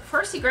relief.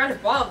 First, he grabbed a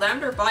bottle of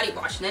lavender body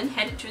wash and then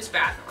headed to his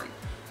bathroom.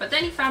 But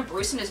then he found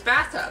Bruce in his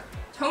bathtub.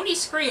 Tony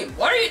screamed,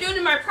 "What are you doing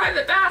in my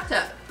private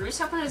bathtub?" Bruce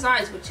opened his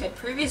eyes, which had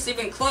previously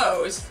been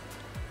closed.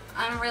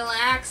 I'm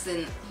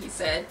relaxing, he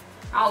said.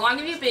 How long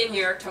have you been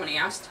here? Tony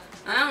asked.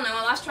 I don't know,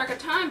 I lost track of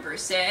time,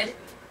 Bruce said.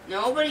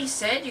 Nobody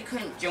said you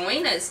couldn't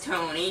join us,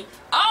 Tony.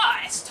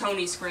 Us!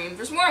 Tony screamed.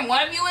 There's more than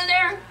one of you in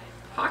there?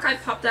 Hawkeye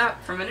popped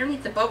out from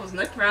underneath the bubbles and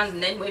looked around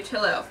and then waved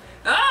hello.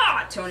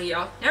 Ah! Tony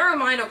yelled. Never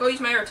mind, I'll go use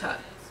my air tub.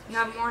 You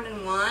have more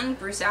than one?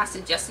 Bruce asked,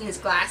 adjusting his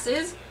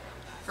glasses.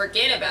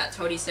 Forget about it,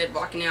 Tony said,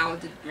 walking out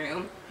of the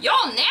room.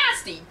 Y'all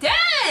nasty!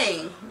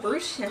 Dang!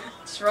 Bruce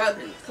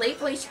shrugged and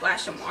playfully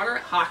splashed some water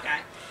at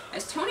Hawkeye.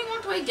 As Tony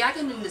walked away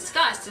gagging in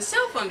disgust, his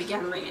cell phone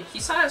began ringing. He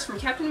saw it was from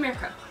Captain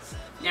America.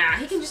 Nah,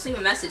 he can just leave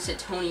a message, said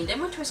Tony, and then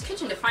went to his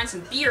kitchen to find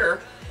some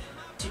beer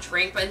to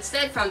drink, but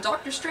instead found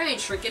Dr.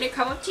 Strange drinking a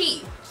cup of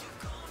tea.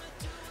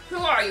 Who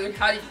are you and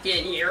how did you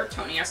get in here?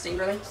 Tony asked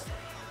angrily.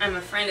 I'm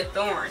a friend of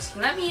Thor's. He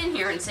let me in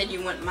here and said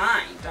you wouldn't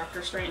mind,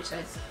 Dr. Strange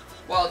said.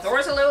 Well,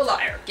 Thor's a little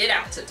liar. Get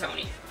out, said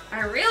Tony.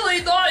 I really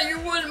thought you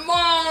wouldn't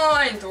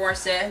mind, Thor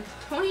said.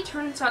 Tony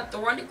turned and saw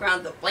Thor on the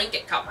ground with a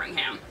blanket covering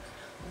him.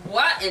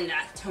 What in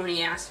that?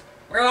 Tony asked.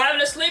 We're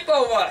having a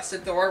sleepover,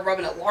 said Thor,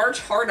 rubbing a large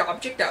hard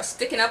object that was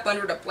sticking up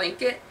under the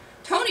blanket.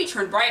 Tony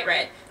turned bright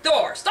red.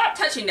 Thor, stop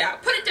touching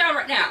that. Put it down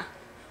right now.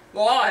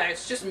 Why,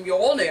 it's just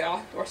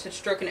Mjolnir, Thor said,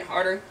 stroking it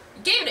harder.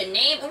 You gave it a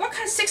name? And what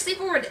kind of sick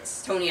sleepover is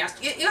this? Tony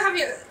asked. You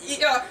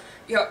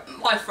have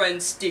my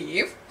friend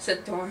Steve,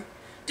 said Thor.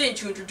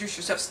 Didn't you introduce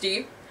yourself,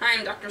 Steve?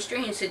 I'm Dr.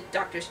 Strange, said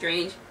Dr.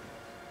 Strange.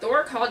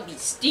 Thor called me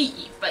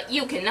Steve, but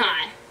you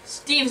cannot.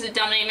 Steve's a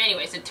dumb name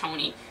anyway, said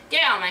Tony.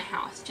 Get out of my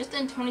house. Just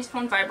then Tony's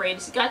phone vibrated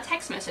as he got a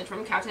text message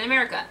from Captain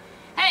America.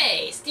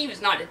 Hey, Steve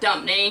is not a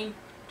dumb name.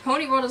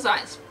 Tony rolled his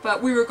eyes.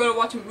 But we were going to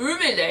watch a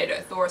movie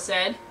later, Thor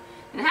said.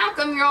 And how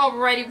come you're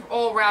already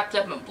all wrapped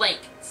up in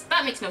blankets?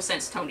 That makes no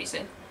sense, Tony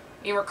said.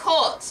 We were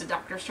cold, said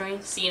Dr.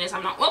 Strange. Seeing as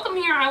I'm not welcome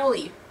here, I will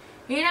leave.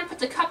 He then put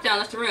the cup down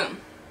and left the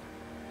room.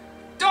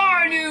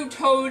 Darn you,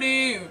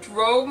 Tony! You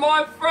drove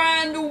my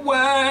friend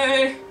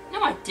away!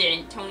 No, I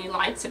didn't, Tony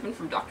lied, sipping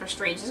from Dr.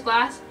 Strange's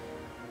glass.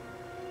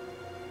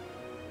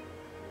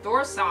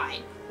 Thor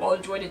sighed. Well,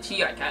 enjoy the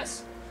tea, I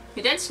guess.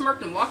 He then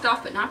smirked and walked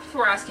off, but not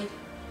before asking,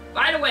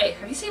 by the way,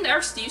 have you seen the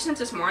Earth Steve since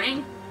this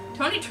morning?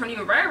 Tony turned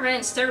even brighter red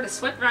and stared at the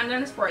sweat round down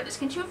his forehead. This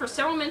continued for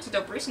several minutes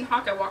until Bruce and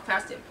Hawkeye walked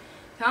past him.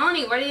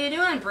 Tony, what are you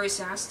doing? Bruce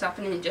asked,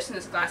 stopping and adjusting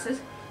his glasses.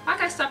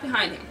 Hawkeye stopped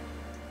behind him.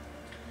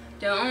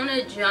 Don't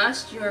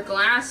adjust your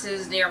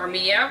glasses near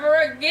me ever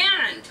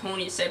again,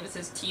 Tony said with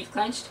his teeth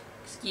clenched.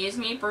 Excuse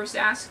me, Bruce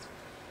asked.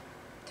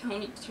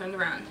 Tony turned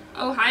around.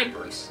 Oh, hi,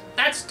 Bruce.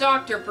 That's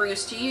Dr.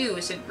 Bruce to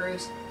you, said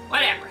Bruce.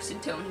 Whatever,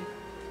 said Tony.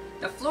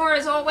 The floor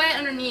is all wet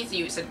underneath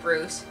you, said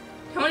Bruce.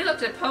 Tony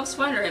looked at the puff of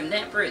sweat under him,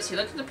 then at Bruce. He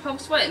looked at the puff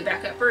of sweat and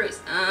back at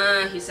Bruce.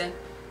 He said.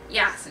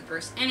 Yeah, said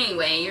Bruce.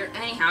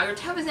 Anyhow, your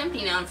tub is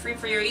empty now and free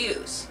for your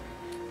use.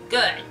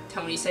 Good,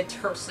 Tony said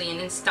tersely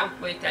and then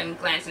stopped with him,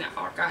 glancing at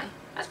Hawkeye.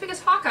 That's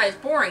because Hawkeye is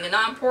boring and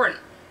not important.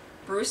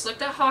 Bruce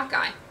looked at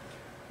Hawkeye.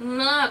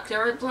 Look,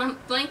 there are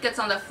blankets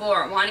on the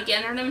floor. Want to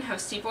get under them and have a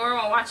sleepover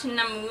while watching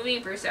a movie?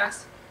 Bruce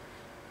asked.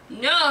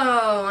 No,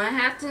 I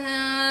have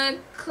to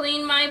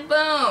clean my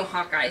bone,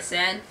 Hawkeye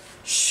said.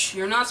 Shh,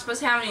 you're not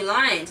supposed to have any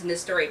lines in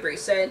this story,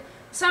 Bruce said.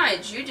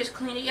 Besides, you just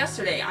cleaned it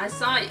yesterday. I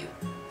saw you.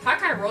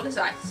 Hawkeye rolled his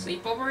eyes.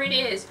 Sleepover it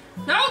is.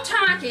 No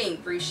talking,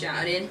 Bruce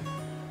shouted.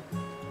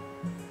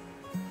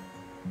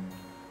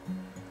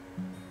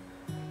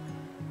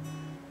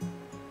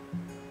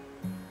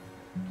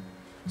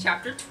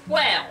 Chapter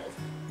 12.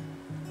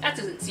 That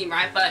doesn't seem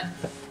right, but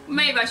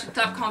maybe I should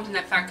stop commenting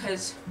that fact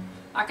because,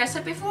 like I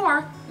said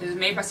before, it was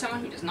made by someone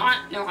who does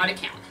not know how to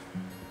count.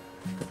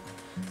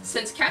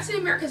 Since Captain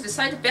America has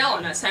decided to bail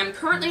on us, I am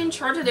currently in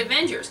charge of the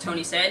Avengers,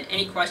 Tony said.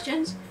 Any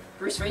questions?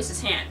 Bruce raised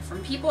his hand.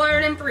 From people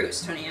other than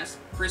Bruce, Tony asked.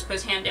 Bruce put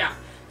his hand down.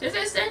 There's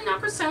this then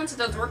awkward silence as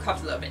the door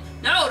coughed a little bit.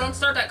 No, don't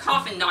start that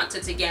coughing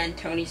nonsense again,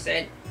 Tony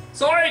said.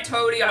 Sorry,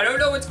 Tony, I don't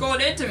know what's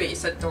going into me,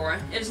 said Thor.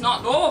 It is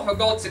not normal for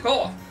God to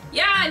cough.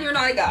 Yeah, and you're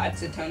not a god,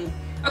 said Tony.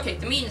 Okay,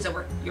 the meeting's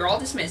over. You're all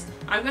dismissed.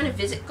 I'm going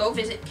to go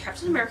visit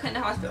Captain America in the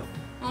hospital.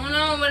 Oh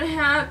no, what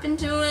happened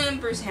to him?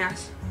 Bruce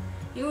asked.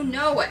 You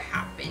know what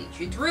happened.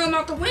 You threw him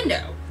out the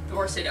window,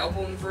 Thor said,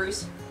 elbowing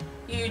Bruce.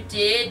 You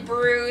did,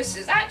 Bruce?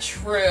 Is that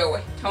true?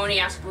 Tony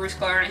asked Bruce,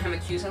 glaring at him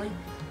accusingly.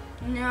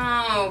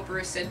 No,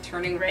 Bruce said,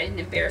 turning red in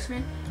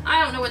embarrassment.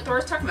 I don't know what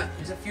Thor's talking about.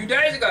 It was a few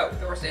days ago,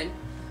 Thor said.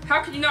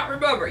 How could you not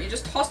remember? You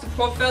just tossed the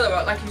poor fellow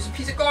out like he was a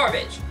piece of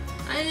garbage.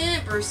 I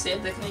didn't, Bruce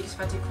said, looking like he was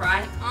about to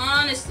cry.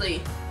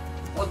 Honestly.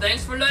 Well,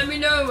 thanks for letting me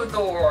know,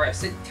 Thor,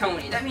 said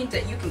Tony. That means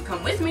that you can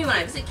come with me when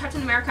I visit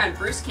Captain America and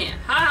Bruce can't.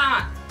 Ha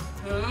ha!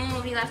 Who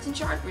will be left in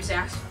charge, Bruce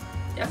asked.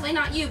 Definitely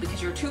not you,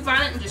 because you're too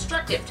violent and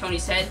destructive, Tony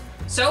said.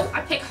 So,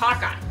 I pick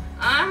Hawkeye.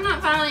 I'm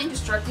not violent and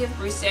destructive,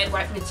 Bruce said,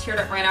 wiping a tear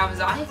that ran out of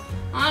his eye.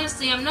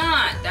 Honestly, I'm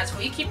not. That's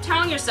what you keep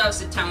telling yourself,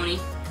 said Tony.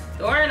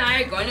 Thor and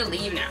I are going to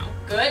leave now.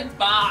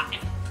 Goodbye.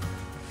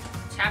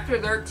 Chapter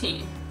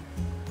 13.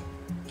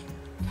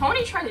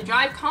 Tony tried to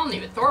drive calmly,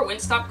 but Thor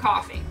wouldn't stop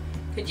coughing.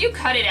 Could you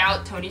cut it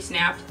out? Tony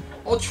snapped.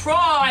 I'll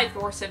try,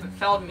 Thor said, but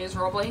failed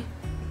miserably.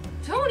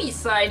 Tony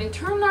sighed and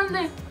turned on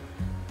the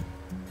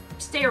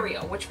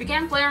stereo, which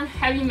began blaring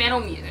heavy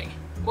metal music.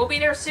 We'll be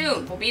there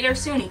soon,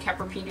 he kept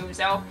repeating to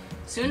himself.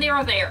 Soon they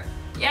were there.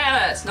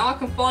 Yes, now I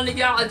can finally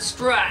get out and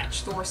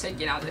stretch, Thor said,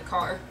 getting out of the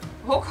car.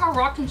 The whole car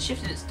rocked and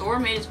shifted as Thor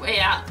made his way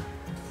out.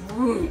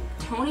 Vroom.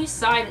 Tony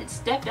sighed and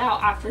stepped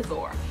out after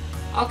Thor.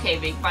 Okay,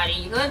 big buddy,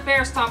 you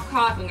better stop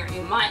coughing or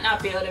you might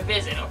not be able to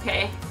visit,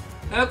 okay?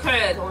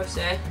 Okay, Thor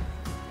said.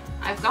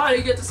 I've got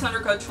to get this under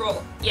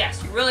control.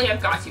 Yes, you really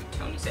have got to,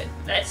 Tony said.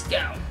 Let's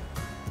go.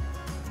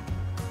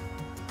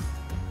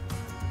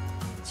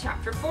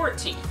 Chapter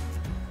 14.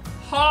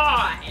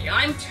 Hi,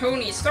 I'm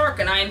Tony Stark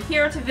and I am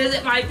here to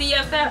visit my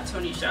BFF,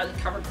 Tony shouted,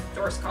 covered with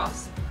Thor's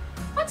coughs.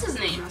 What's his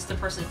name? Asked the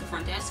person at the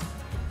front desk.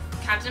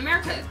 Captain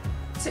America,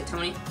 said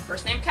Tony.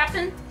 First name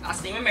Captain,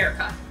 last name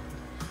America.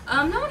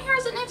 No one here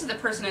has a name, said the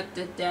person at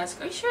the desk.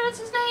 Are you sure that's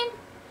his name?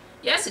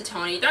 Yes, said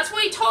Tony. That's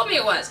what he told me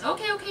it was.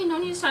 Okay, no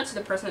need to sign, said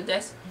the person at the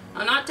desk.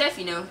 I'm not deaf,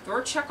 you know.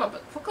 Thor chuckled,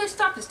 but quickly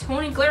stopped as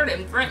Tony glared at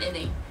him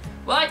threateningly.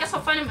 Well, I guess I'll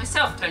find him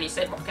myself, Tony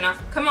said, walking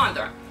off. Come on,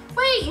 Thor.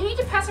 Wait, you need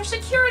to pass our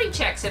security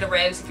check, said a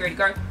random security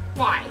guard.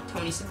 Why?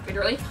 Tony said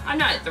bitterly. I'm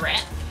not a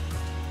threat.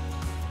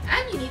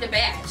 And you need a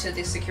badge, said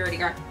the security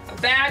guard.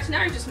 A badge?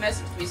 Now you're just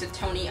messing with me, said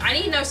Tony. I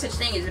need no such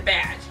thing as a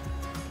badge.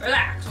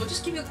 Relax, we'll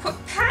just give you a quick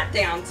pat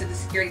down, said the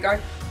security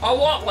guard. I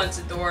want one,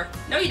 said Thor.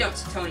 No, you don't,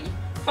 said Tony.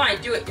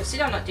 Fine, do it. You'll see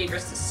I'm not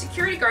dangerous. The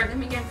security guard then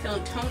began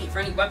filling Tony for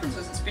any weapons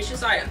or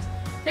suspicious items.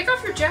 Take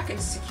off your jacket,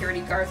 the security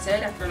guard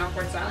said after an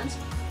awkward silence.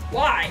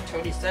 Why?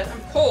 Tony said.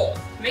 I'm cold.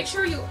 Make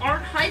sure you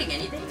aren't hiding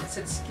anything,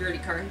 said the security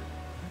guard.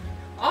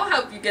 I'll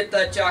help you get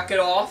that jacket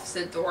off,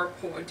 said Thor,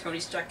 pulling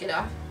Tony's jacket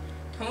off.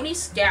 Tony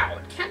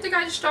scowled. Can't the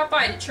guy just stop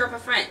by to cheer up a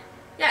friend?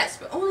 Yes,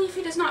 but only if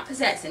he does not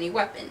possess any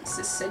weapons,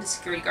 said the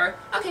security guard.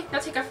 Okay, now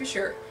take off your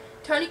shirt.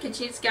 Tony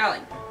continued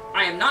scowling.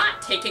 I am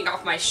not taking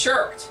off my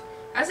shirt.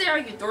 As they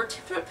argued, Thor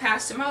tiptoed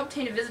past, somehow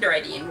obtained a visitor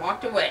ID, and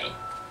walked away.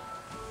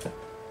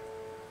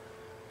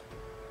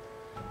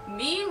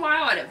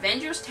 Meanwhile, at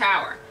Avengers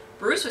Tower,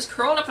 Bruce was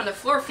curled up on the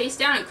floor face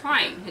down and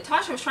crying.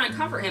 Natasha was trying to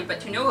comfort him, but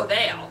to no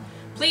avail.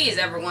 Please,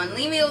 everyone,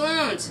 leave me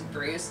alone, said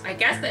Bruce. I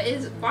guess that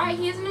is why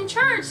he isn't in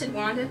charge, said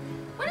Wanda.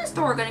 When is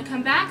Thor going to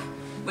come back?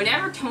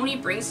 Whenever Tony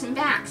brings him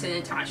back, said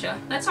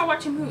Natasha. Let's all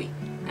watch a movie.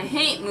 I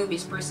hate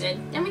movies, Bruce said.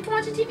 Then we can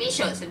watch a TV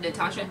show, said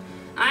Natasha.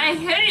 I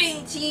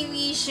hate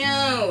TV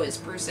shows,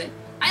 Bruce said.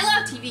 I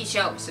love TV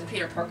shows, said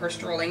Peter Parker,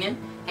 strolling in.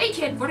 Hey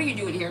kid, what are you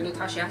doing here?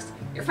 Natasha asked.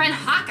 Your friend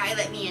Hawkeye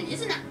let me in.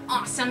 Isn't that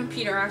awesome?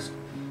 Peter asked.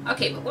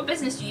 Okay, but what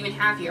business do you even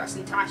have here? asked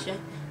Natasha.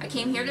 I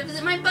came here to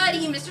visit my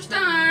buddy, Mr.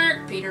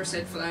 Stark, Peter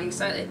said, floating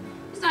excitedly.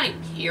 He's not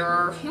even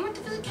here. He went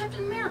to visit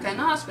Captain America in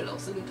the hospital,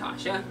 said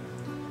Natasha.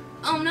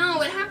 Oh no,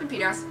 what happened?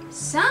 Peter asked.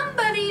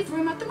 Somebody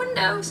threw him out the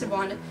window, said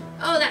Wanda.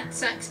 Oh, that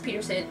sucks,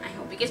 Peter said. I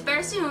hope he gets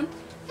better soon.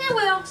 He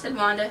will, said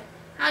Wanda.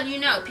 How do you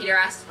know? Peter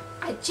asked.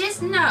 I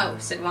just know,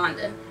 said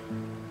Wanda.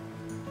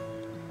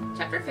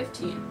 Chapter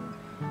 15.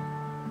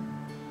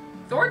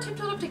 Thor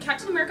tiptoed up to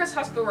Captain America's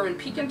hospital room and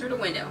peeked in through the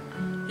window.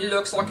 He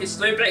looks like he's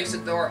sleeping,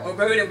 said Thor. I'll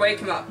go in and wake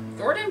him up.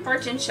 Thor didn't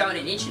barge in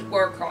shouting an ancient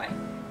war cry.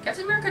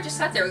 Captain America just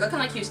sat there looking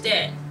like he was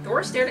dead.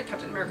 Thor stared at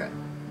Captain America.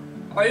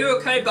 Are you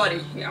okay, buddy?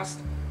 He asked.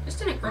 Just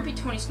then a grumpy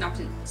Tony stomped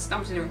in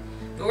the room.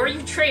 Thor,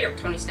 you traitor,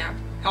 Tony snapped.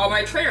 How am I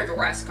a traitor?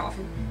 Thor asked,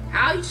 coughing.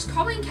 How? You just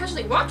calmly and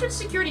casually walked through the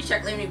security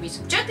check, leaving me to be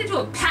subjected to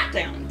a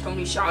pat-down,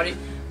 Tony shouted.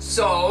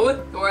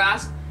 So? Thor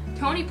asked.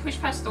 Tony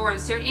pushed past Thor and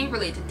stared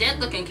angrily at the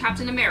dead-looking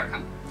Captain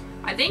America.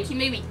 I think he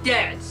may be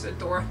dead, said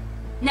Thor.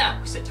 No,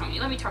 said Tony.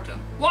 Let me talk to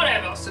him.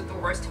 Whatever, said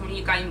Thor as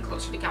Tony got even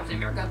closer to Captain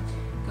America.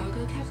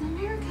 Go, Captain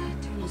America,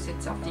 Tony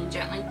said softly and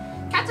gently.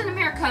 Captain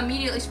America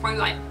immediately sprang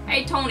to life.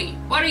 Hey, Tony,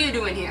 what are you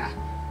doing here?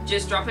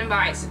 Just dropping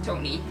by, said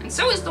Tony. And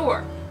so is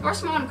Thor. Thor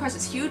smiled across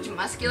his huge,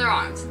 muscular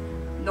arms.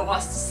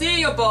 Nice to see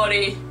you,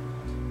 buddy.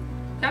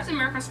 Captain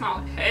America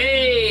smiled.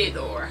 Hey,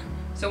 Thor.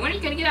 So when are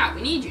you going to get out?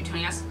 We need you,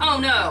 Tony asked. Oh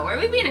no, are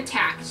we being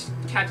attacked?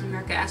 Captain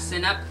America asked,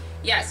 sitting up.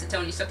 Yes, said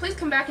Tony, so please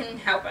come back and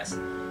help us.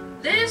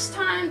 This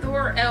time,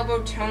 Thor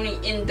elbowed Tony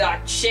in the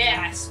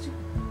chest.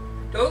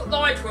 Don't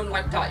lie to him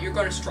like that, you're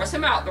going to stress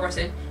him out, Thor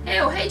said.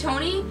 Hey,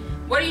 Tony,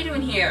 what are you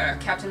doing here?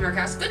 Captain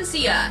America asked. Good to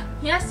see ya.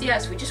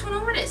 Yes, we just went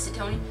over this, said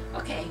Tony.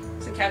 Okay,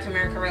 said Captain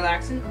America,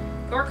 relaxing.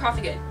 Thor coughed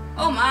again.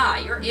 Oh my,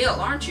 you're ill,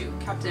 aren't you?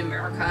 Captain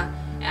America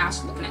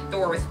asked, looking at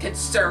Thor with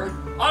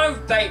concern. I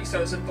don't think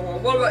so, said Thor.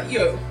 What about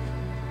you?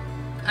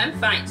 I'm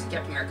fine, said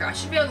Captain America. I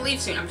should be able to leave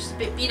soon. I'm just a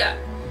bit beat up.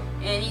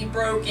 Any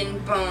broken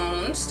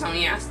bones?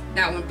 Tony asked.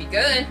 That wouldn't be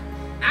good.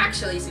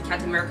 Actually, said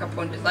Captain America,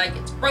 pointed his leg.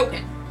 It's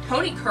broken.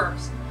 Tony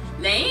cursed.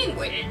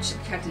 Language,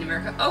 said Captain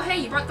America. Oh, hey,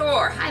 you brought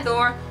Thor. Hi,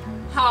 Thor.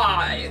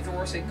 Hi,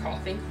 Thor said,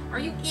 coughing. Are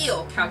you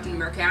ill? Captain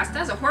America asked.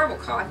 That's a horrible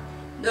cough.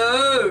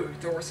 No,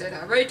 Thor said.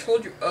 I already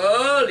told you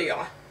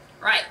earlier.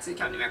 Right, said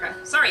Captain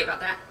America. Sorry about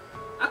that.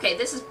 Okay,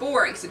 this is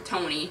boring, said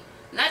Tony.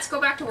 Let's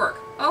go back to work.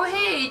 Oh,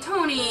 hey,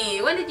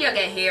 Tony. When did you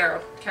get here?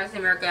 Captain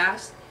America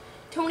asked.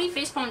 Tony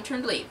facepalmed and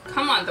turned to leave.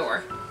 Come on,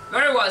 Thor.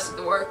 Very well, said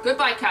Thor.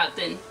 Goodbye,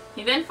 Captain.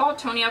 He then followed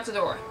Tony out the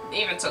door.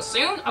 Even so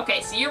soon?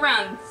 Okay, see you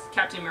around,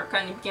 Captain America,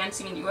 and he began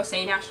singing the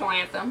USA National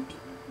Anthem.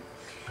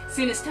 As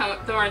soon as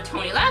Thor and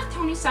Tony left,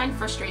 Tony sighed in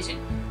frustration.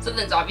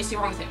 Something's obviously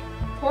wrong with him.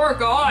 Poor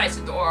guy,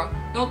 said Thor.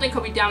 Don't think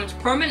he'll be damaged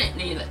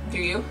permanently, do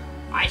you?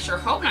 I sure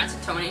hope not,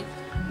 said Tony.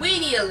 We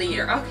need a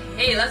leader.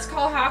 Okay, let's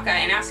call Hawkeye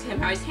and ask him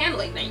how he's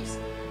handling things.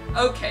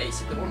 Okay,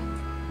 said Thor.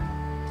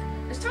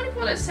 As Tony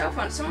pulled out his cell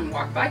phone, someone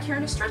walked by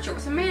carrying a stretcher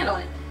with a man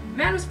on it. The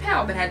man was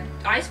pale, but had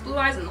ice blue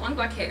eyes and long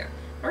black hair.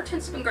 Thor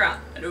tensed up and growled.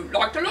 I don't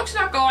like the looks of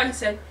that guy, he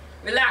said.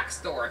 Relax,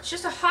 Thor. It's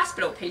just a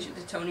hospital patient,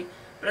 said Tony.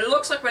 But it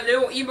looks like my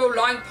little emo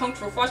lying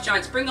punctual frost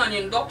giant spring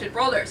onion adopted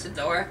brother, said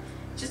Thor.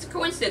 Just a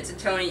coincidence, said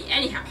Tony.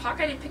 Anyhow,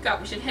 Hawkeye didn't pick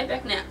up. We should head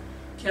back now.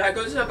 Can I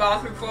go to the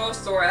bathroom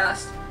first? Thor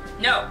asked.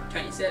 No,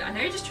 Tony said. I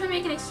know you're just trying to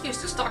make an excuse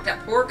to stalk that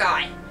poor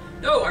guy.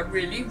 No, I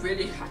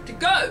really have to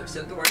go,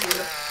 said Thor.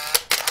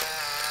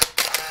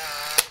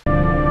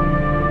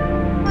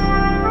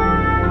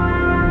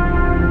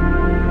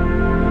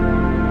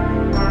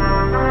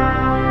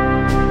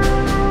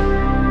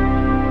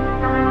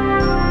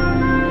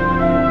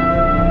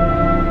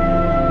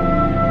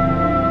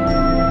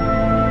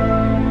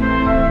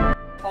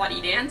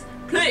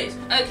 Please.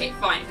 Okay,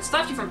 fine. It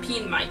stops you from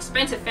peeing in my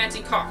expensive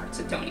fancy car,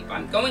 said Tony, but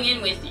I'm going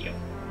in with you.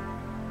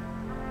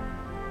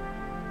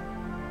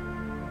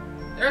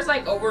 There's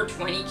like over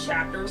 20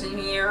 chapters in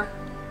here.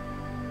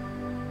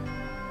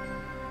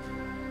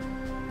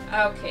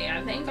 Okay,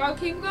 I think I'll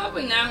keep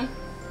going now.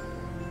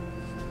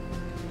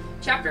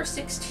 Chapter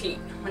 16.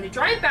 When you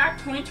drive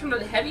back, Tony turned on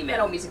the heavy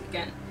metal music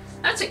again.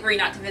 Let's agree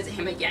not to visit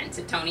him again,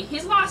 said Tony.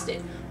 He's lost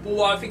it. But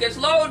what if he gets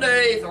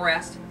lonely? Thor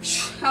asked.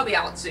 Shh, I'll be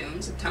out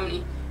soon, said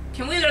Tony.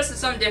 Can we listen to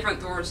something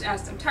different? Thor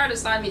asked. I'm tired of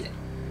slide music.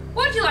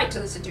 What would you like to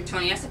listen to?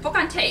 Tony asked. A book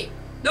on tape.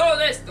 No,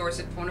 this, Thor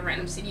said, pulling a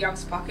random CD out of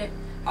his pocket.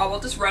 How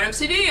about this random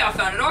CD I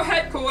found at our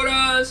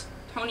headquarters?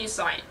 Tony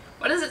sighed.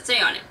 What does it say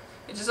on it?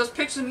 It just has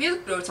pictures of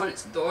music notes on it,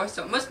 said Thor,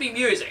 so it must be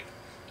music.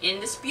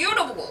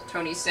 Indisputable,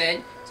 Tony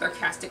said,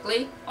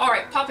 sarcastically.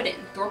 Alright, pop it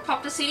in. Thor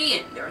popped the CD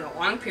in. There was a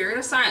long period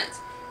of silence.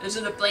 Is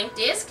it a blank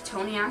disc?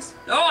 Tony asked.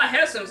 No, I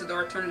have some, said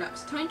Thor, turning it up.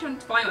 So Tony turned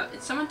the volume up.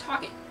 It's someone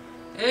talking.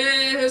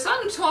 Is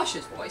that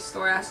Natasha's voice?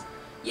 Thor asked.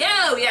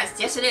 Yo, yes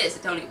it is,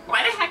 said Tony.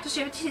 Why the heck does she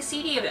have a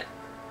CD of it?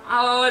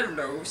 Oh, I don't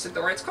know, said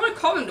Thor. It's called a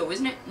commando,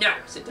 isn't it? No,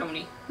 said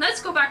Tony.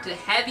 Let's go back to the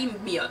heavy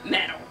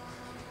metal.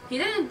 He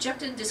then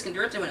ejected the disc and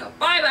directed the window.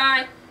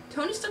 Bye-bye.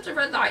 Tony stepped to the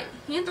red light.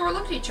 He and Thor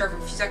looked at each other for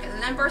a few seconds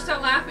and then burst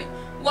out laughing.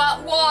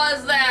 What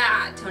was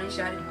that? Tony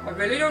shouted. I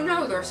really don't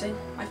know, Thor said.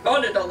 I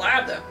found it in the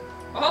lab though.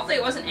 Well, hopefully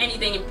it wasn't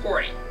anything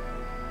important,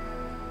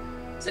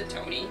 said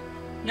Tony.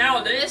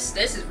 Now this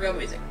is real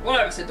music.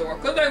 Whatever, said Thor.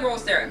 Good thing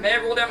rolls there. May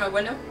I roll down my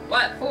window?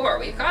 What for?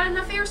 We've got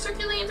enough air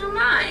circulating through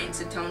mine,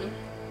 said Tony.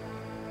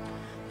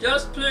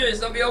 Just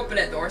please, let me open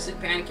it, Thor said,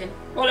 panicking.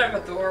 Whatever,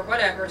 Thor,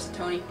 whatever, said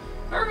Tony.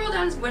 Thor rolled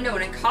down his window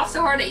and then coughed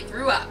so hard that he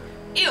threw up.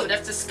 Ew,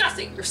 that's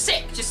disgusting. You're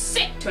sick, just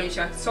sick, Tony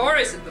shouted.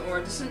 Sorry, said Thor.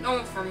 This isn't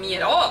normal for me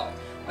at all.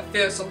 I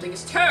feel something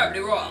is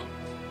terribly wrong.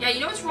 Yeah,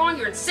 you know what's wrong?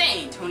 You're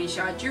insane, Tony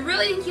shouted. You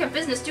really think you have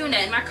business doing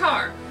that in my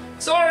car?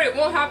 Sorry, it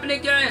won't happen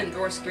again,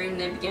 Thor screamed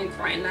and then began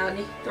crying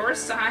loudly. Thor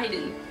sighed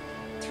and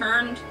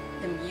turned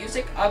the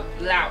music up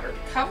louder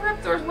to cover up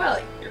Thor's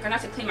welly. You're gonna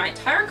have to clean my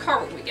entire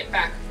car when we get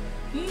back.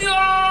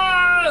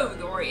 No!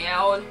 Thor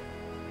yelled.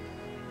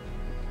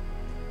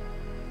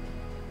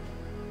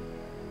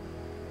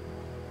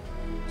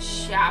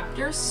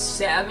 Chapter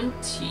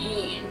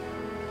 17.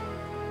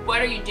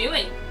 What are you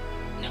doing?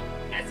 No,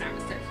 that's not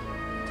what it says.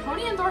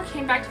 Tony and Thor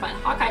came back to find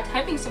Hawkeye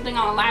typing something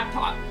on a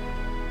laptop.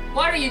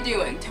 What are you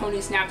doing?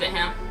 Tony snapped at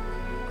him.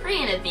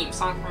 Creating a theme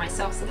song for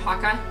myself, said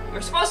Hawkeye.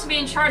 We're supposed to be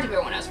in charge of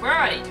everyone else. Where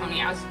are they? Tony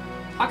asked.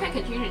 Hawkeye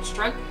continued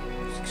shrugged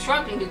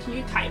and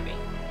continued typing.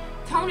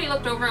 Tony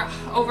looked over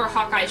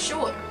Hawkeye's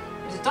shoulder.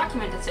 There's a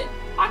document that said,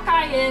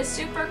 Hawkeye is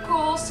super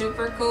cool,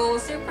 super cool,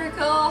 super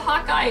cool.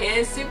 Hawkeye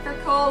is super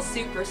cool,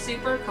 super,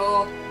 super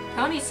cool.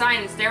 Tony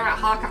sighed and stared at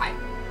Hawkeye.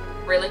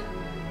 Really?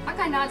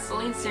 Hawkeye nodded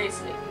slowly and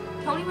seriously.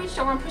 Tony reached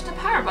over and pushed a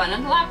power button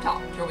on the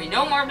laptop. There'll be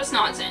no more of this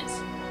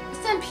nonsense.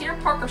 Just then Peter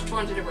Parker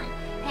strolled into the room.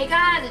 Hey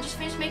guys, I just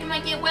finished making my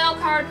get well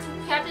card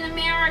for Captain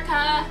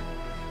America.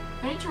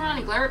 Tony turned around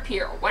and glared at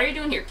Peter. What are you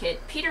doing here, kid?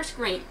 Peter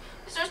screamed.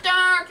 Mr.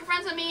 Stark, your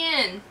friends let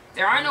me in.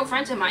 There are no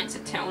friends of mine,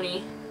 said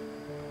Tony.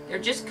 They're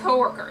just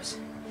co-workers.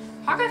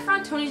 Hawkeye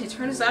found Tony to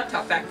turn his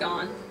laptop back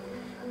on.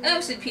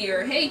 Oh, said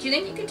Peter. Hey, do you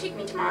think you could take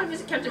me tomorrow to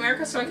visit Captain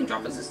America so I can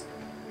drop us this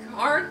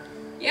card?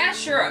 Yeah,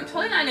 sure. I'm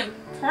totally not an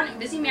important,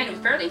 busy man who's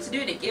barely things to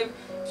do to give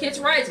kids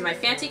rides in my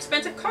fancy,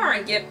 expensive car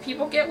and give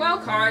people get well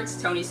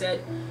cards, Tony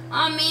said.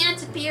 Aw, man,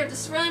 said Peter.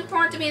 This is really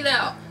important to me,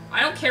 though.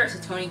 I don't care,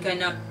 said Tony, going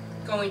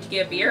to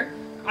get a beer.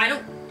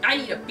 I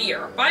need a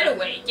beer. By the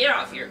way, get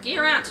off here. Get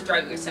around to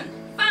drive your son.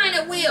 Fine,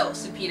 I will,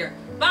 said Peter.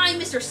 Bye,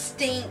 Mr.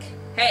 Stink.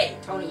 Hey,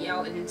 Tony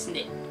yelled and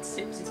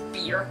sips his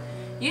beer.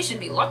 You should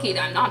be lucky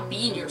that I'm not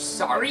being your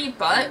sorry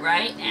butt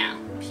right now.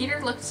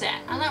 Peter looked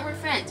sad. I thought we're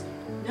friends.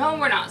 No,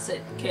 we're not,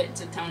 said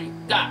Tony.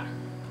 Got him.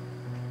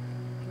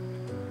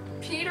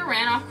 Peter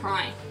ran off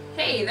crying.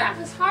 Hey, that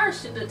was harsh,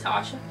 said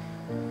Natasha,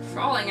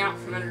 falling out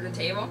from under the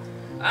table.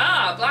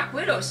 Ah, Black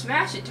Widow,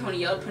 smash it, Tony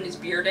yelled, putting his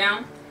beer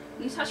down.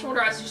 Natasha rolled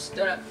her eyes and just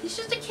stood up. He's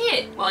just a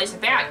kid. Well, he's a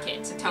bad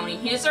kid, said Tony.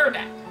 He deserved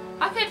that.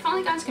 Hawkeye had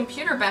finally got his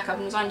computer back up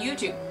and was on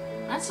YouTube.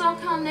 Let's all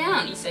calm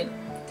down, he said,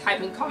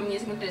 typing calm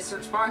music into the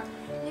search bar.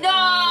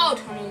 No!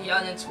 Tony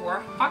yelled and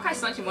swore. Hawkeye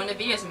selected one of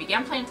the videos and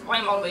began playing the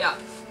volume all the way up.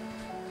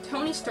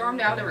 Tony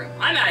stormed out of the room.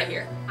 I'm out of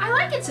here. I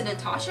like it, said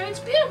Natasha. It's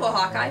beautiful,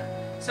 Hawkeye.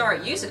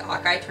 Sorry, you, said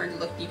Hawkeye, turned to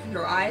look deep into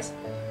her eyes.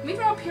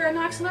 Meanwhile, Peter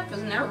Knox left was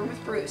in their room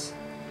with Bruce.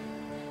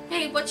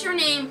 Hey, what's your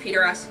name?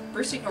 Peter asked.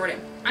 Bruce ignored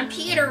him. I'm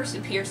Peter,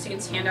 said Peter, sticking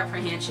his hand out for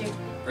a handshake.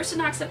 Bruce did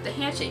not accept the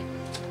handshake.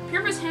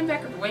 Peter put his hand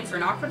back after waiting for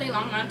an awkwardly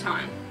long amount of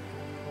time.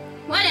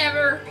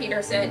 Whatever,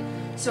 Peter said.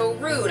 So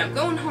rude, I'm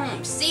going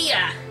home. See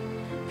ya!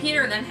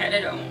 Peter then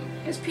headed home.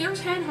 As Peter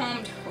headed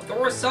home,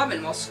 Thor was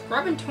sobbing while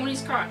scrubbing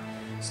Tony's car.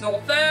 It's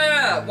not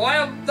fair! Why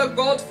have the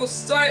gods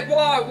forsaken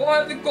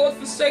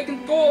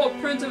Thor,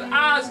 Prince of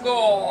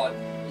Asgard?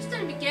 Just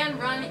then it began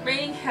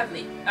raining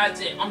heavily.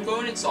 That's it, I'm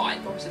going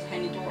inside, Thor said,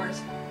 handing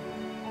doors.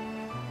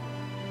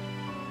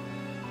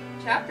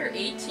 Chapter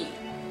 18.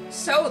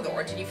 So,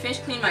 Thor, did you finish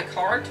cleaning my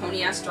car?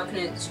 Tony asked,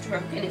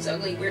 stroking his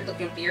ugly,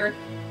 weird-looking beard.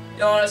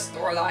 Yes,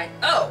 Thor lied.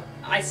 Oh,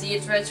 I see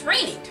it's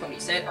raining, Tony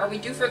said. Are we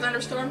due for a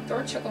thunderstorm?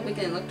 Thor chuckled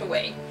weakly and looked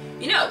away.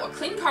 You know, a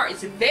clean car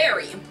is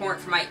very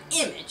important for my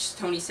image,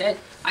 Tony said.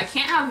 I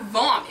can't have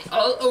vomit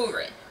all over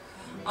it.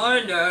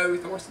 I know,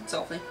 Thor said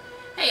softly.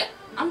 Hey,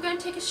 I'm going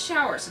to take a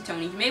shower, said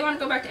Tony. You may want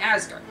to go back to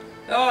Asgard.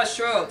 Oh,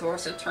 sure, Thor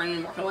said, turning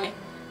and walking away.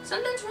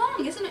 Something's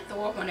wrong, isn't it,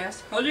 Thor? Wanda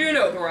asked. How do you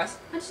know, Thor asked.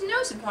 I just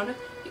know, said Wanda.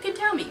 You can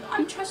tell me.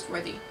 I'm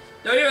trustworthy.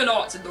 No, you're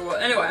not, said Thor.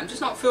 Anyway, I'm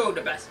just not feeling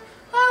the best.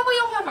 Oh, we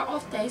all have our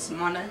off days, said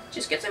Wanda.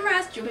 Just get some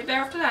rest. You'll be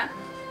better after that.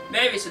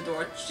 Maybe, said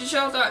Thor. Just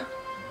show that.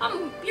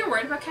 You're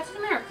worried about Captain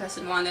America,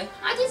 said Wanda.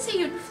 I did say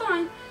you'd be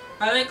fine.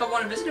 I think I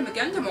want to visit him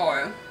again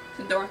tomorrow,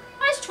 said Thor.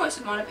 Nice choice,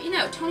 said Wanda, but you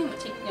know, Tony would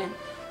take you again.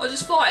 I'll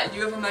just fly it.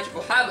 You have a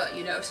magical hammer,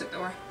 you know, said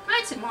Thor.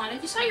 Right, said Wanda.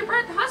 You saw your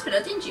brother at the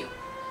hospital, didn't you?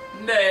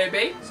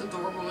 Maybe, said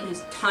Thor, rolling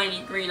his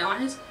tiny green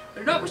eyes.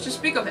 But not much to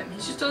speak of him.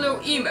 He's just a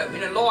little emo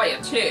and a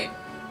lawyer, too.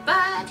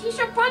 But he's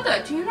your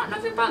brother. Do you not know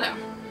your brother?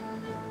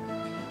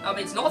 That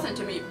means nothing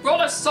to me.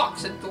 Brother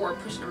sucks, said Thor,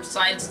 pushing her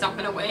aside and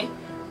stomping away.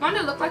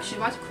 Wanda looked like she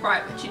wanted to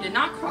cry, but she did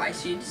not cry.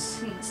 She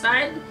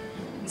instead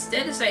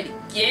decided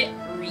to get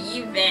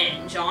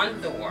revenge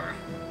on Thor.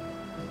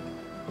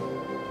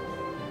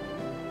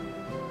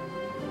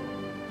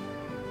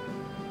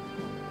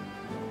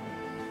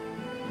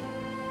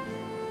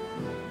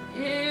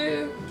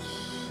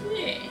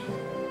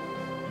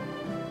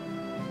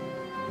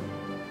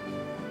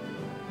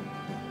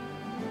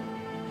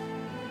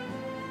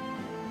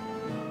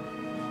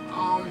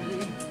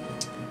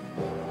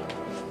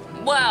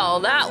 Well,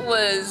 that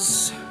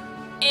was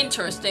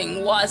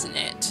interesting, wasn't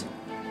it?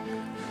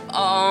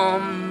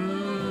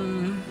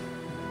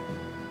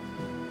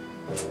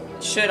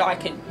 Should I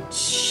continue?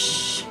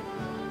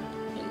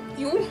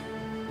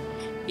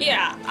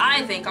 Yeah,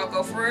 I think I'll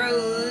go for a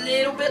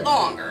little bit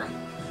longer.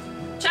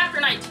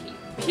 Chapter 19.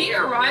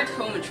 Peter arrived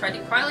home and tried to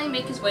quietly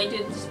make his way to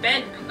his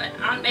bedroom, but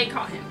Aunt May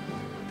caught him.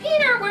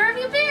 Peter, where have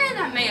you been?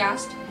 Aunt May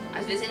asked. I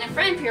was visiting a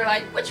friend, Peter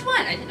lied. Which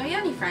one? I didn't know you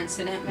had any friends,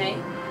 said Aunt May.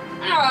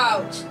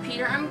 Ouch,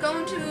 Peter, I'm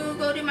going to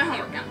go do my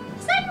homework now.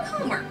 Is that your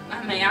homework?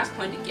 Aunt May asked,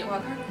 pointing to get well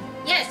card.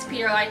 Yes,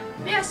 Peter lied.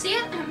 May I see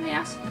it? Aunt May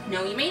asked.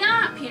 No, you may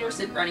not, Peter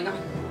said, running off.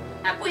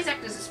 That boy's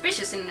acting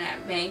suspicious in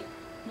Aunt May.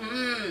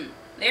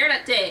 There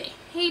that day.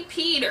 Hey,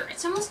 Peter,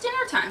 it's almost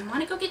dinner time.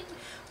 Want to go get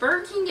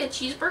Burger King, get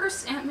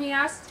cheeseburgers? Aunt May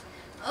asked.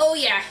 Oh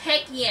yeah,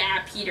 heck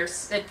yeah, Peter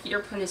said, Peter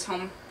putting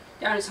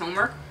down his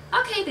homework.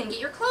 Okay, then get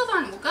your clothes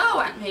on. We'll go,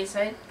 Aunt May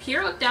said.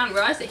 Peter looked down and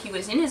realized that he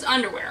was in his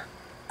underwear.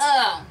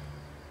 Oh.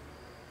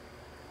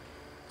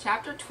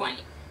 Chapter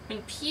 20.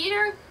 When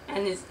Peter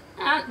and his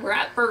aunt were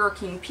at Burger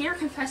King, Peter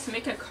confessed to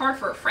making a card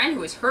for a friend who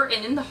was hurt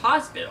and in the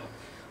hospital.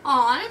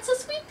 Aw, that's so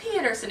sweet,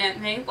 Peter, said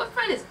Aunt May. What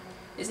friend is?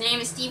 His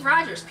name is Steve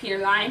Rogers, Peter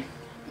lied.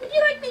 Would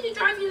you like me to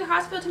drive you to the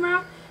hospital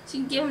tomorrow so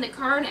you can give him the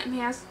card? Aunt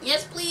May asked.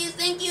 Yes, please,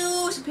 thank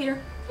you, said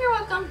Peter. You're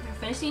welcome. Now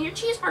finish eating your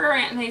cheeseburger,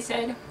 Aunt May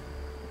said.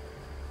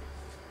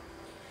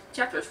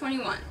 Chapter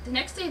 21. The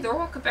next day, Thor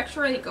woke up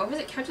extra ready to go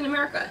visit Captain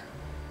America.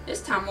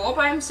 This time all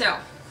by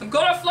himself. I'm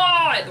gonna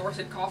fly, Thor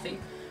said, coughing.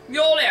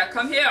 Mjolnir,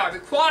 come here. I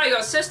require your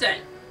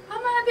assistant. How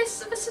may I be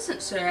of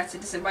assistant, sir? Asked the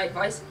disinvited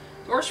voice.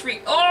 Thor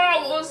shrieked.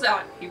 Oh, what was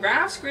that? He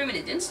ran off screaming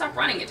and didn't stop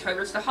running until he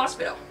reached the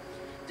hospital.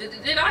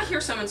 Did I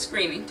hear someone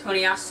screaming?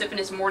 Tony asked, sipping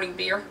his morning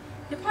beer.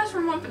 He paused for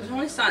a moment, but was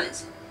only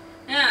silence.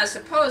 Yeah, I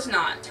suppose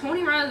not.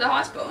 Tony ran to the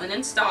hospital and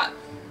then stopped,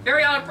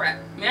 very out of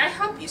breath. May I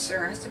help you,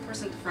 sir? Asked the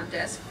person at the front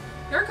desk.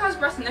 There caused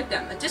breath and nicked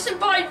them. A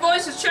disembodied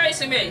voice is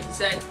chasing me, he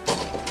said.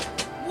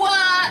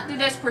 What? The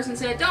desk person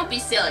said. Don't be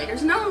silly.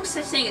 There's no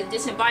such thing as a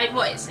disembodied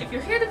voice. If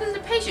you're here to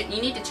visit a patient,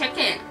 you need to check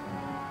in.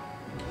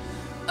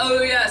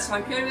 Oh yes,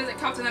 I'm here to visit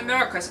Captain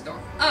America, said Thor.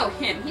 Oh,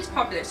 him. He's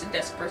popular, said the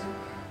desk person.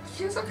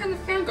 Here's all kind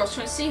of fangirls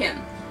trying to see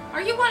him.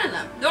 Are you one of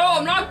them? No,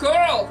 I'm not a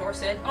girl, Thor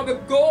said. I'm a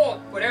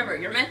god. Whatever,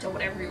 you're mental,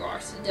 whatever you are,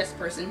 said the desk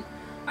person.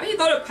 Are you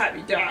gonna pat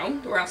me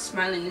down? Thor asked,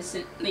 smiling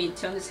innocently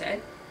until his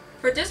head.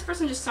 For a desk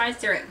person just sighed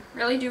there at him.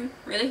 Really, dude?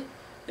 Really?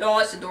 No,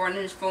 that's the door, and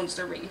then his phone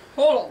started ringing.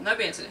 Hold on, let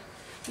me answer it.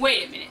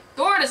 Wait a minute.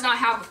 Thor does not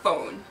have a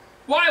phone.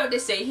 Why would they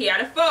say he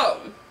had a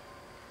phone?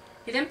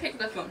 He then picked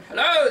up the phone.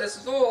 Hello, this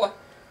is Thor.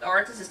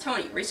 Thor, this is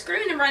Tony. Were you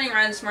screaming and running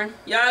around this morning?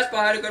 Yes, but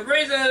I had a good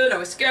reason. I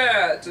was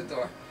scared, said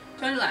Thor.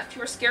 Tony laughed. You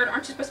were scared?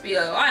 Aren't you supposed to be,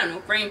 I don't know,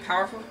 brain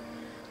powerful?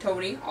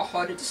 Tony, I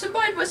heard a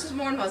disembodied voice this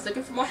morning while I was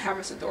looking for my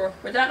hammer, said Thor.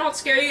 Would that not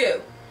scare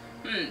you?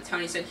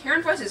 Tony said.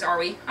 Hearing voices, are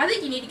we? I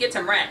think you need to get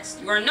some rest.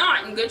 You are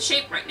not in good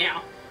shape right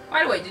now.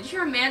 By the way, did you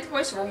hear a man's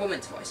voice or a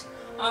woman's voice?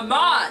 A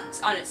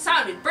man's, and it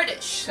sounded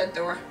British, said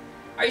Thor.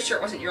 Are you sure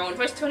it wasn't your own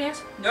voice, Tony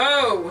asked.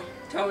 No,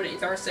 Tony,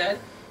 Thor said.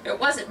 It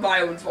wasn't my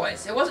own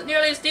voice. It wasn't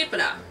nearly as deep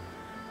enough.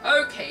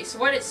 Okay, so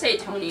what did it say,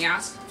 Tony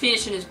asked,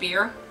 finishing his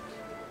beer.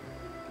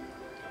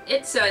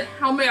 It said,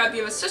 how may I be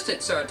of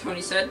assistance, sir?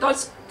 Tony said.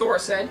 That's Thor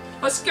said.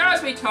 What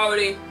scares me,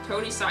 Tony?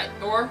 Tony sighed.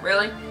 Thor,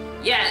 really?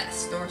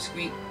 Yes, Thor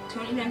squeaked.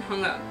 Tony then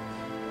hung up.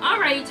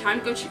 Alright, time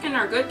to go check in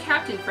our good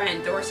captain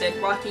friend, Thor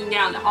said, walking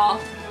down the hall.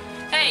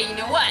 Hey, you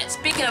know what?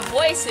 Speaking of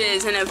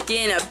voices and of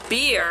getting a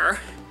beer,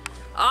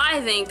 I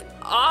think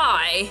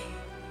I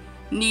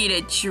need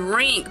a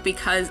drink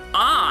because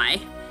I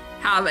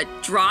have a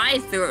dry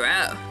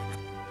throat.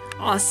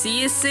 I'll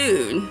see you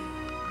soon.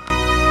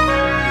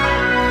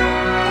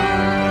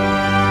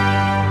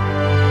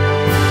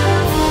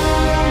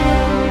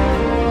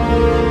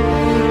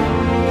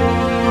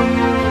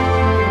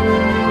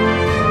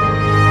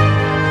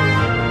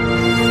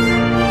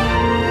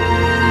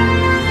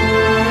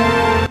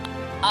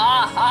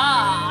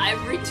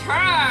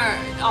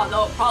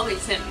 Although it probably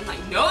took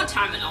like no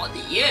time at all to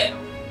you.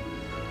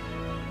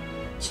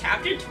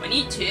 Chapter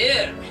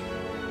 22.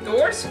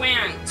 Thor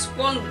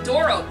swung the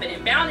door open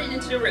and bounded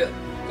into the room.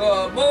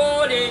 Good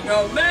morning,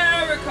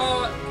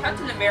 America!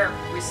 Captain America,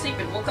 who was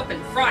sleeping, woke up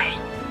in fright.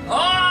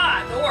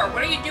 Ah, Thor,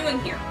 what are you doing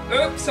here?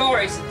 Oops,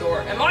 sorry, said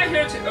Thor. Am I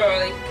here too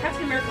early?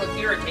 Captain America looked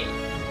irritated.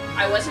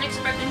 I wasn't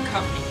expecting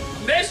company.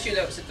 I missed you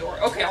though, said Thor.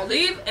 Okay, I'll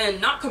leave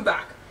and not come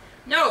back.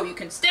 No, you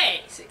can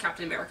stay, said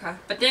Captain America.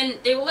 But then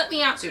they will let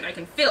me out soon. I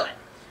can feel it.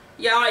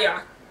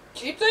 Yeah.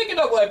 Keep thinking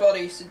that way,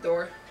 buddy, said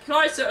Thor. Can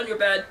I sit on your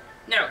bed?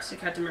 No, said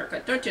Captain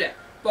America. Don't do that.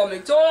 But I'm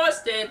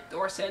exhausted,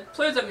 Thor said.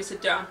 Please let me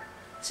sit down.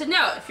 I said,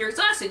 no, if you're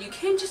exhausted, you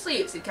can just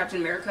leave, said Captain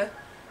America.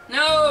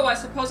 No, I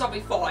suppose I'll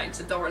be fine,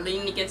 said Thor,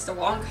 leaning against the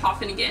wall and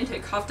coughing again to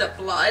coughed up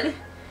blood.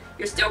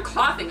 You're still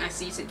coughing, I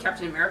see, said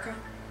Captain America.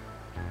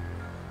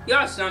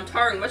 Yes, and I'm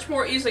tiring much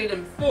more easily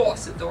than before,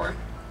 said Thor.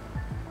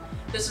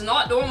 This is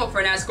not normal for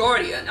an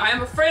Asgardian. I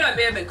am afraid I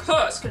may have been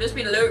cursed. Could this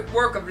be the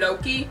work of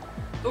Loki?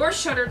 Thor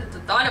shuddered at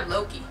the thought of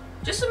Loki.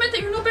 Just admit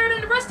that you're no better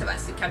than the rest of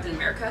us, said Captain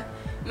America.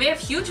 You may have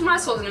huge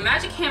muscles and a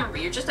magic hammer,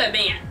 but you're just a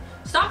man.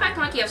 Stop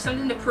acting like you have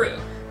something to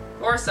prove.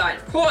 Thor sighed.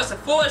 Of course, a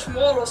foolish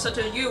mortal such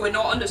as you would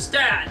not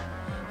understand.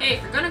 Hey,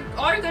 if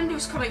all you're gonna do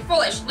is call me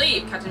foolish,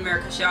 leave, Captain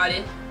America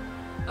shouted.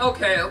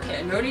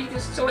 Okay, no need to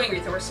get so angry,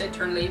 Thor said,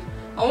 turn to leave.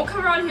 I won't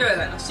come around here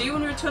then. I'll see you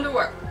when you return to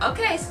work.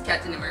 Okay, said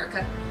Captain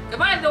America.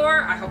 Goodbye,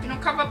 Thor. I hope you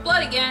don't cough up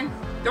blood again.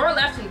 Thor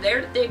left, and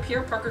there that day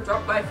Peter Parker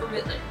dropped by for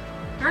Ridley.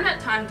 During that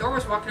time, Thor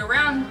was walking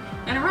around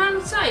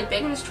outside,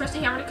 begging his trusty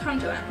hammer to come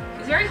to him. It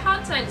was very hot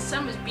outside, the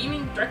sun was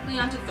beaming directly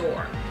onto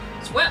Thor.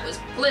 Sweat was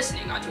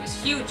glistening onto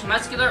his huge,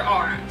 muscular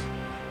arms.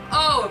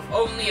 Oh, if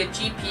only a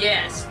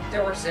GPS,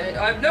 Thor said.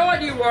 I have no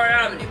idea where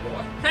I am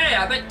anymore. Hey,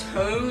 I bet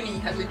Tony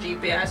has a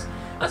GPS.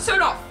 That's so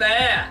not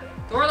fair.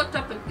 Thor looked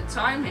up at the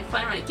time and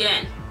flying around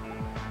again.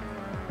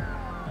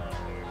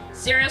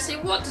 Seriously,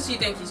 what does he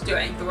think he's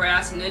doing? Thor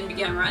asked and then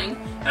began running.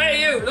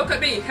 Hey you, look at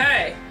me,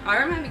 hey!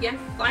 Iron Man began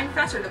flying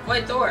faster to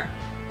avoid Thor.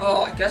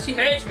 Oh, I guess he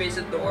hates me,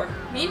 said Thor.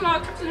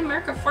 Meanwhile, Captain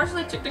America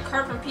forcefully took the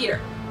card from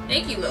Peter.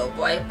 Thank you, little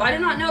boy, but I do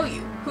not know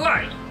you. Who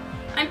are you?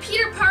 I'm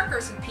Peter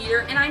Parker, said Peter,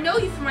 and I know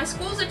you from my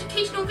school's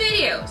educational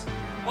videos.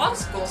 All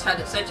schools had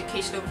its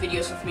educational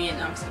videos with me,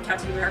 announced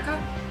Captain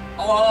America.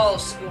 All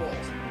schools.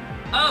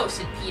 Oh,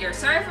 said Peter.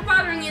 Sorry for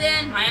bothering you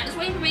then. My aunt is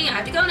waiting for me. I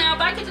have to go now.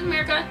 Bye, Captain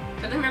America.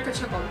 Captain America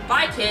chuckled.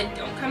 Bye, kid.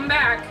 Don't come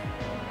back.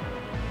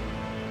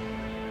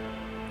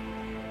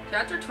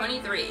 Chapter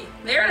 23.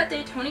 Later that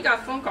day, Tony got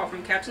a phone call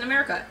from Captain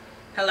America.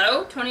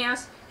 Hello? Tony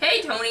asked.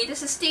 Hey, Tony,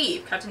 this is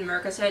Steve, Captain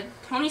America said.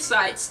 Tony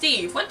sighed.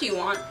 Steve, what do you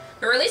want?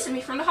 They're releasing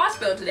me from the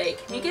hospital today.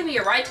 Can you give me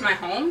a ride to my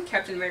home?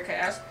 Captain America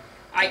asked.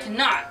 I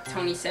cannot,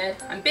 Tony said.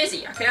 I'm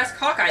busy. I could ask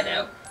Hawkeye,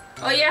 though.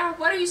 Oh yeah?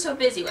 What are you so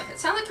busy with? It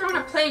sounds like you're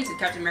on a plane, said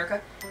Captain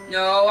America.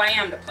 No, I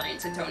am the plane,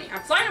 said Tony.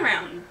 I'm flying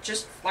around.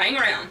 Just flying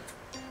around.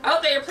 I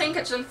hope that your plane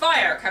catches on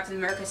fire, Captain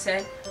America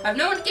said. I have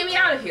no one to get me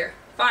out of here.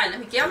 Fine, let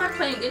me get on my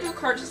plane and get into a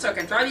car just so I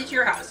can drive you to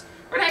your house.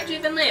 Where the heck do you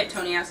even live?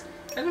 Tony asked.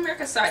 Captain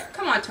America sighed.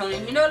 Come on, Tony,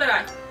 you know that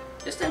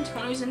I... Just then,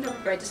 Tony was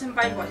interrupted by a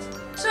disembodied voice.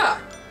 Sir,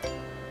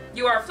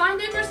 you are flying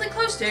dangerously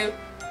close to...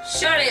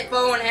 Shut it,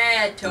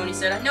 bonehead, Tony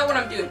said. I know what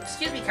I'm doing.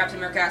 Excuse me, Captain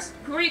America asked.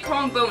 Who are you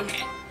calling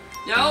bonehead?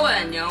 No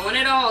one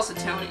at all, said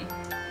Tony.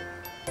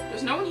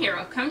 There's no one here.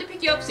 I'll come to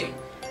pick you up soon.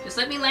 Just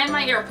let me land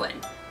my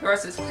airplane. The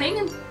rest is cling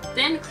and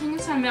then cling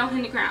inside metal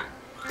hitting the ground.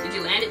 Did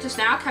you land it just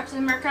now, Captain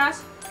America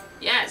asked?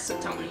 Yes,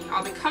 said Tony.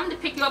 I'll be coming to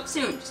pick you up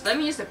soon. Just let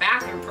me use the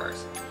bathroom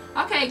first.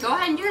 Okay, go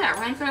ahead and do that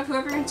right in front of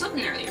whoever you're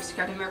insulting earlier, said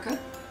Captain America.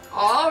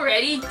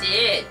 Already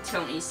did,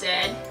 Tony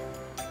said.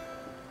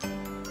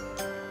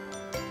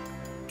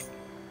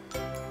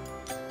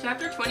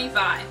 Chapter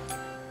 25.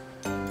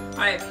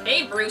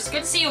 Hey Bruce,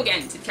 good to see you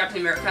again, said Captain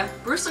America.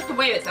 Bruce looked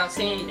away without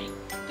saying anything.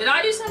 Did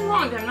I do something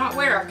wrong that I'm not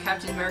aware of?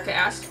 Captain America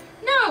asked.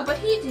 No, but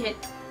he did.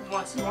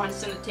 Once he wanted to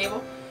sit at the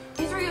table.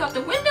 He threw you out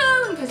the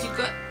window because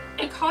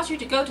it caused you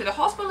to go to the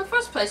hospital in the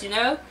first place, you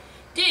know.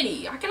 Did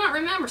he? I cannot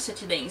remember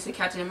such a thing, said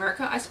Captain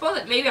America. I suppose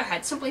that maybe I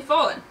had simply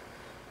fallen.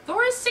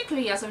 Thor is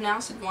sickly as of now,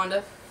 said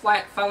Wanda,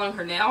 following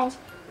her nails.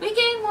 We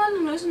gain one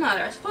and lose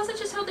another. I suppose that's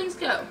just how things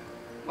go.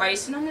 Why are you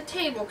sitting on the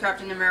table?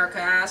 Captain America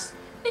asked.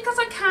 Because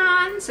I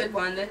can, said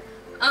Wanda.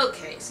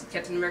 Okay, said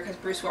Captain America as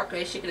Bruce walked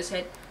away, shaking his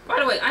head. By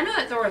the way, I know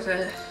that Thor is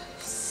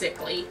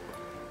sickly.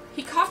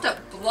 He coughed up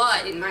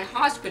blood in my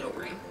hospital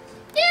room.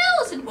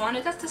 Ew, said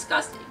Wanda, that's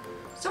disgusting.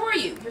 So are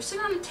you. You're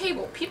sitting on the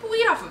table. People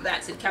eat off of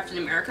that, said Captain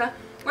America.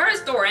 Where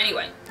is Thor,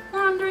 anyway?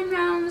 Wandering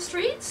around the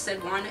streets,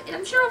 said Wanda.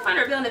 I'm sure we'll find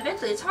our villain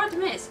eventually. It's hard to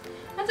miss.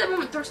 At that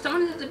moment, Thor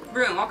stumbled into the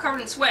room, all covered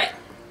in sweat.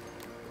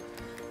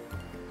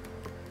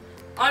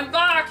 I'm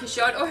back, he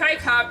shouted. Oh, hey,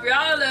 Cap, you're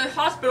out of the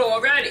hospital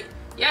already.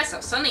 Yes,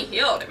 I'm suddenly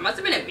healed. It must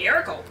have been a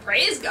miracle.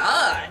 Praise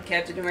God,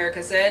 Captain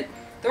America said.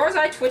 Thor's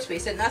eye twitched, but he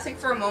said nothing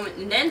for a moment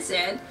and then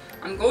said,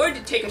 I'm going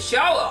to take a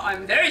shower.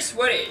 I'm very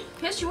sweaty.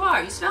 Yes, you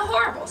are. You smell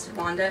horrible, said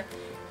Wanda.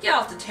 Get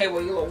off the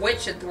table, you little witch,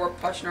 said Thor,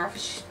 pushing her off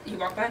as he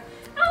walked by.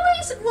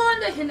 Owie, said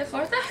Wanda, hitting the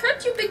floor. That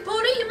hurt you, big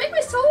booty. You make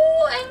me so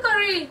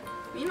angry.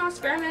 Meanwhile,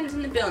 Spider-Man is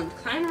in the building,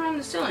 climbing around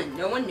the ceiling.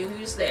 No one knew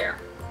he was there.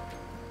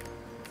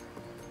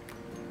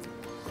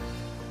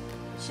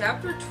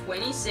 Chapter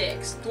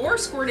 26. Thor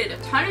squirted a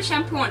ton of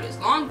shampoo onto his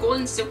long,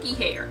 golden, silky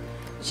hair.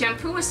 The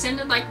shampoo was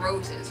scented like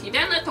roses. He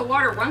then let the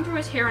water run through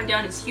his hair and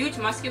down his huge,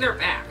 muscular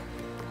back.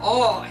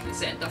 Oh, he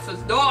said, that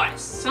was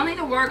nice. Suddenly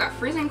the water got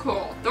freezing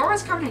cold. Thor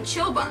was covered in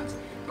chill bumps.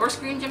 Thor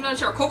screamed, jumped out of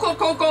the shower. Cold, cold,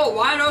 cold, cold.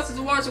 Why on earth is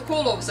the water so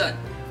cold all of a sudden?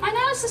 My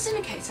analysis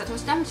indicates that there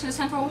was damage to the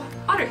central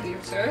water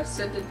heater, sir,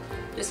 said the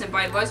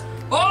disembodied voice.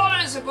 Oh,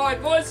 the disembodied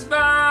voice is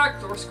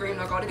back! Thor screamed,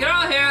 I gotta get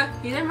out of here!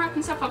 He then wrapped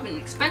himself up in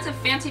an expensive,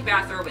 fancy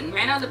bathrobe and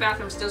ran out of the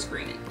bathroom still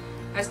screaming.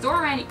 As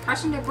Thor ran, he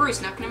crashed into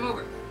Bruce, knocking him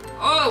over.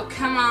 Oh,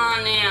 come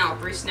on now,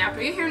 Bruce snapped.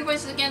 Are you hearing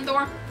voices again,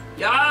 Thor?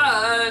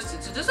 Yes,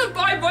 it's a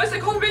disembodied voice that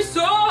called me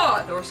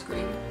sir! Thor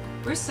screamed.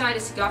 Bruce sighed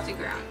as he got off the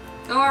ground.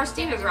 Thor,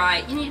 Steve is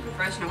right. You need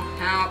professional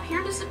help.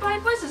 Hearing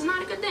disembodied voices is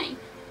not a good thing.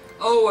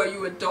 Oh, are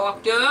you a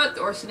doctor?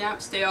 Thor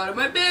snapped. Stay out of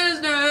my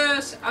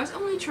business. I was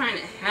only trying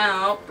to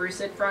help, Bruce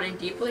said, frowning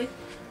deeply.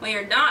 Well,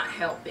 you're not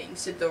helping,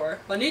 said Thor.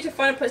 I need to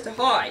find a place to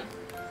hide.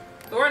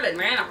 Thor then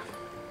ran off.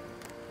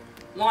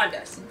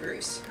 Wanda, said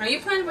Bruce. Are you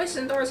playing voices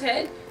in Thor's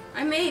head?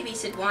 Maybe,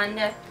 said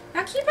Wanda.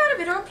 Now keep out of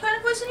it or I'll plant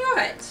a voice in your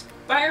head.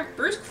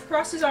 Bruce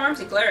crossed his arms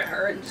and glared at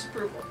her in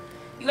disapproval.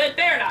 You had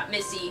better not,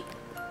 Missy.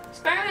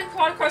 Spider-Man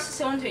crawled across the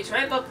ceiling to his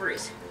right above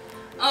Bruce.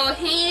 Oh,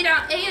 hey,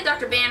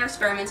 Dr. Banner,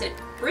 Spider-Man said.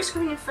 Bruce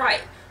screamed in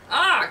fright.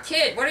 Ah,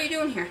 kid, what are you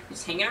doing here?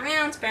 Just hanging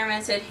around,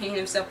 Spider-Man said, hanging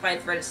himself by a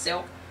thread of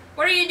silk.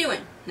 What are you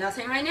doing?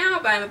 Nothing right now,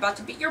 but I'm about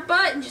to beat your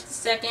butt in just a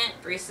second,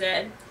 Bruce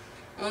said.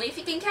 Only if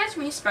you can catch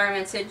me,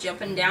 Spider-Man said,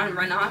 jumping down and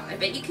run off. I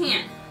bet you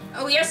can.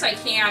 Oh, yes, I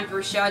can,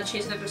 Bruce shouted,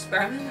 chasing after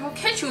Spider-Man. I'll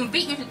catch you and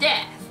beat you to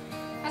death.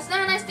 That's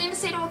not a nice thing to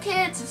say to a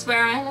kid, said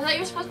Spider-Man. I thought you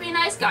were supposed to be a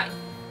nice guy.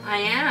 I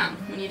am,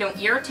 when you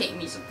don't irritate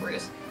me, said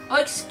Bruce. Oh,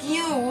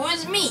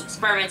 excuse me,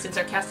 Spider-Man said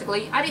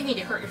sarcastically. I didn't mean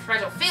to hurt your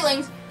fragile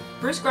feelings.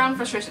 Bruce growled in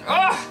frustration.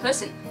 Oh,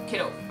 listen,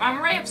 kiddo. I'm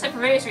already upset for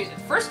various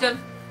reasons. First of,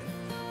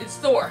 it's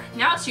Thor.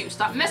 Now it's you.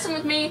 Stop messing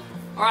with me,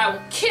 or I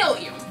will kill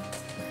you.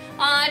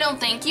 I don't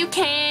think you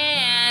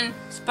can,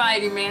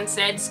 Spider-Man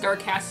said,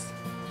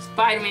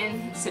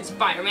 Spider-Man,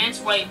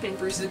 swiping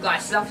Bruce's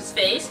glasses off his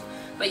face.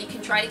 But you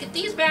can try to get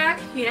these back.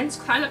 He then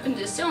climbed up into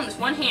the ceiling with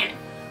one hand.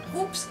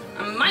 Oops,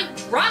 I might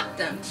drop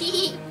them.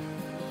 Tee-hee.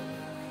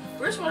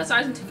 Bruce rolled his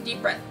eyes and took a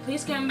deep breath.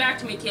 Please give him back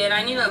to me, kid.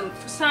 I need them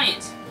for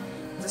science.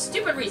 It's a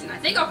stupid reason. I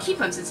think I'll keep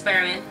him, said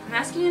Spider-Man. I'm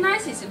asking you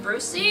nicely, said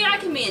Bruce. See, I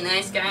can be a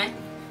nice guy.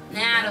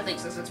 Nah, I don't think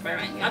so, said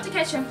Spider-Man. You have to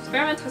catch him.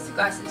 Spider-Man tossed the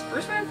glasses.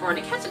 Bruce ran forward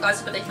to catch the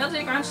glasses, but they fell to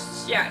the ground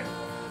shattered.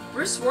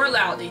 Bruce swore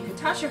loudly.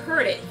 Natasha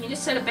heard it. He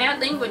just said a bad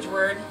language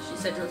word, she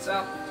said to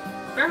herself.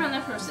 Spider-Man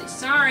left her to say,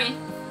 sorry.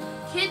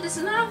 Kid, this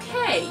is not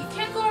okay. You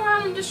can't go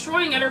around and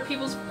destroying other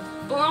people's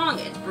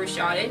belongings, Bruce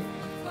shouted.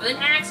 It was an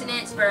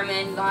accident,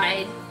 Spider-Man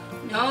lied.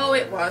 No,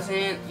 it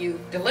wasn't. You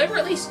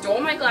deliberately stole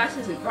my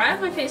glasses and right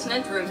off my face and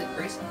then threw them, said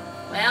Bruce.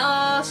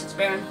 Well, said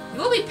Spider-Man,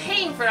 you will be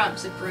paying for them,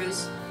 said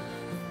Bruce.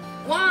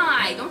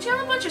 Why? Don't you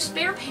have a bunch of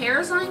spare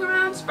pairs lying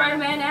around?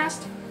 Spider-Man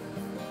asked.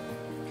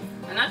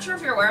 I'm not sure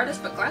if you're aware of this,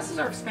 but glasses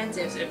are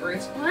expensive, said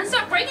Bruce. Well, then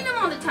stop breaking them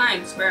all the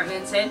time,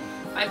 Spider-Man said.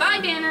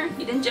 Bye-bye, Banner.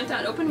 He then jumped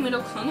out an open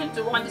window, clung at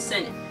the door, and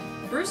descended.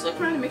 Bruce looked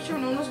around to make sure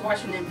no one was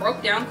watching and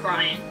broke down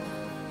crying.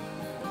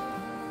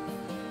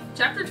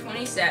 Chapter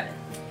 27.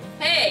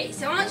 Hey,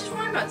 so I was just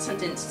wondering about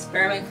something.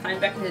 Spider-Man climbed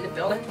back into the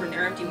building through an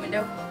empty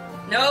window.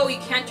 No, you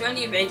can't join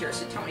the Avengers,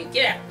 said Tony.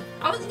 Get out.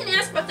 I wasn't going to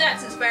ask about that,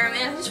 said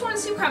Spider-Man. I just want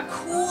to see what kind of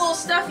cool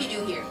stuff you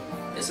do here.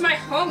 This is my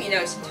home, you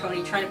know, said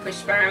Tony, trying to push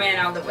Spider-Man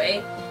out of the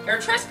way. You're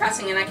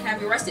trespassing and I can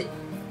have you arrested.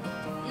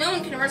 No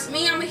one can arrest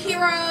me, I'm a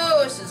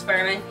hero, said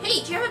Spider-Man.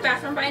 Hey, do you have a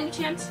bathroom by any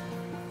chance?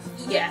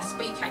 Yes,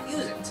 but you can't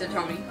use it, said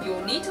Tony. You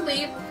will need to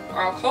leave,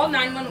 or I'll call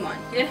 911.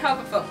 He didn't have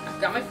a phone. I've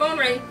got my phone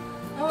ready.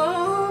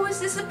 Oh, is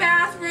this a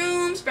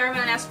bathroom?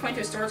 Spider-Man asked, pointing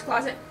to a storage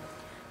closet.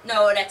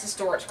 No, that's a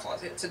storage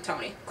closet, said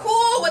Tony.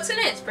 Cool, what's in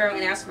it?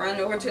 Spider-Man asked,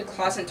 running over to the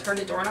closet and turned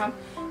the doorknob.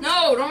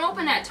 No, don't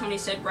open that, Tony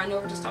said, running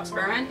over to stop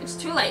Spider-Man. It's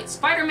too late.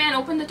 Spider-Man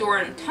opened the door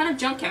and a ton of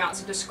junk came out,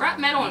 such as scrap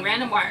metal and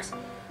random wires.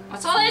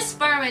 What's all this?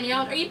 Spider-Man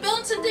yelled. Are you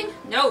building something?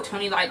 No,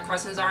 Tony lied,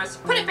 crossing his arms.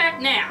 Put it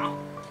back now.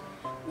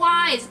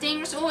 Why? It's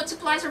dangerous. Oh, it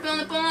supplies for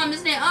building a bomb,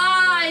 isn't it?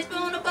 Ah, he's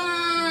building a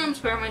bomb,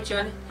 Spider-Man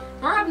shouted.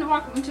 Thor happened to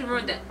walk up into the room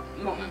at that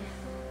moment.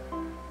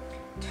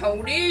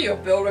 Tony, you're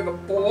building a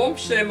bomb?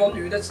 Shame on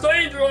you, that's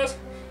dangerous.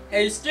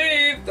 Hey,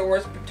 Steve,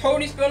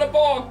 Tony's building a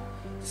bomb.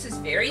 This is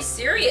very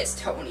serious,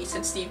 Tony,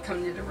 said Steve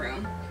coming into the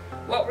room.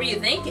 What were you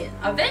thinking?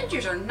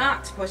 Avengers are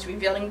not supposed to be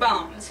building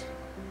bombs.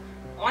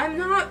 I'm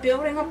not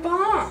building a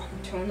bomb,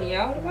 Tony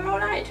yelled. Why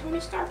would I, Tony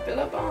Stark, build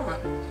a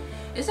bomb?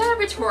 Is that a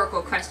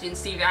rhetorical question,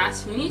 Steve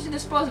asked. We need to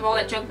dispose of all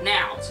that junk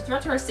now. It's a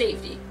threat to our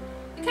safety.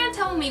 You can't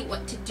tell me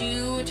what to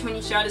do,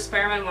 Tony shouted as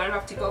Spider-Man wandered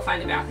off to go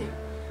find the bathroom.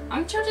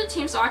 I'm in charge of the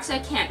team, so I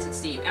can't, said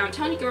Steve, and I'm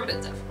telling you to get rid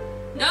of that stuff.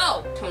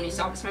 No, Tony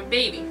sobbed, it's my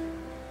baby.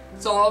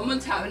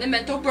 Someone's having a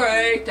mental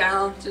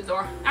breakdown, said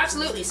Thor.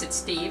 Absolutely, said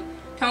Steve.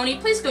 Tony,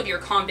 please go to your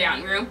calm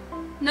down room.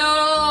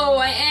 No,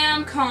 I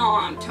am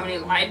calm, Tony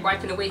lied,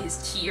 wiping away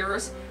his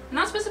tears. I'm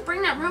not supposed to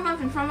bring that room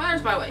up in front of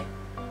others, by the way.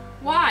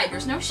 Why?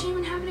 There's no shame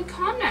in having a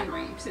calm down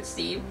room, said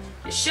Steve.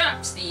 Just shut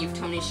up, Steve,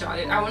 Tony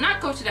shouted. I will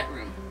not go to that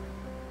room.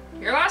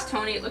 You're lost,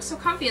 Tony. It looks so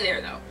comfy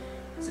there, though,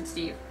 said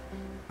Steve.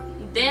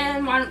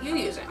 Then why don't you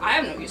use it? I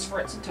have no use for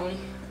it, said Tony.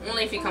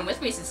 Only if you come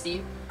with me, said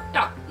Steve.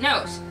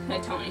 No,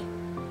 said Tony.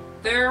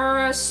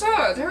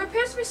 Sir, there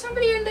appears to be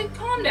somebody in the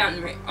calm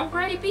down room.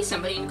 Already be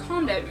somebody in the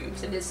calm down room,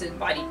 said this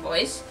disembodied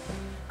voice.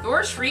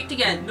 Thor shrieked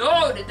again.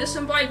 No, the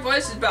disembodied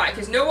voice is back.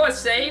 Is no one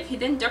safe? He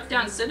then ducked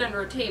down and stood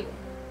under a table.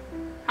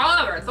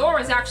 However, Thor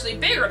was actually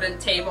bigger than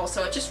the table,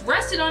 so it just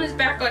rested on his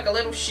back like a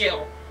little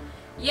shield.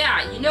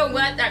 Yeah, you know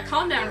what? That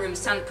calm down room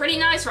sounds pretty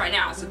nice right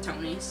now, said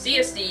Tony. See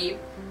ya, Steve.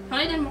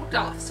 Tony then walked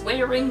off,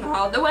 swearing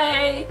all the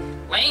way.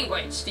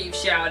 Language, Steve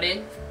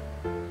shouted.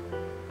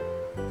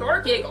 Thor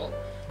giggled.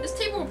 This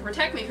table will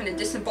protect me from the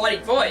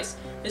disembodied voice.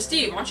 But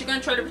Steve, aren't you going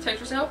to try to protect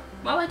yourself?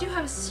 Well, I do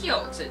have a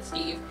shield, said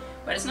Steve.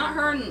 But it's not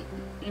hurting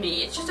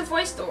me. It's just a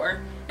voice,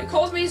 Thor. It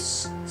calls me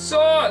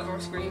Sword, Thor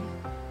screamed.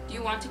 Do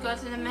you want to go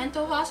to the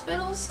mental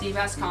hospital? Steve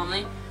asked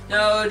calmly.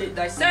 No, they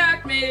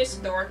dissect me,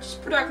 said Thor.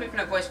 Just protect me from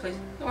that voice, please.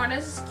 Thor,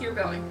 that's a secure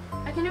building.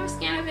 I can do a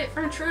scan of it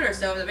for intruders,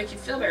 though, that makes you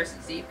feel better,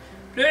 said Steve.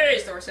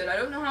 Please, Thor said. I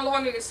don't know how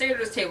long I can stay at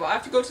this table. I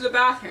have to go to the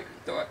bathroom.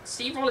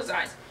 Steve rolled his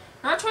eyes.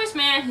 No choice,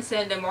 man, he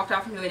said, then walked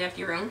off into an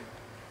empty room.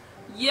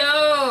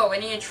 Yo,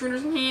 any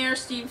intruders in here?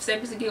 Steve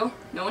said was a deal.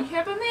 No one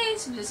here but me,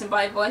 said the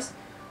disembodied voice.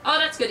 Oh,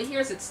 that's good to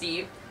hear, said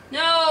Steve.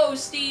 No,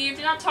 Steve,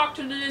 do not talk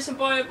to the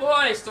disembodied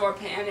voice, Thor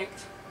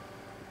panicked.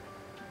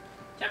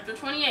 Chapter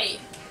 28.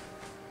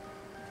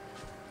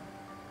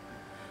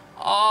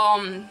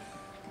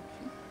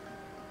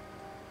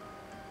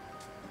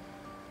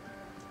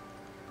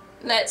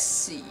 Let's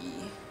see.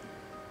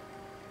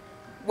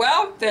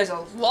 Well, there's a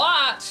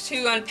lot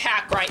to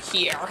unpack right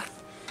here.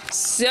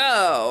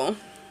 So,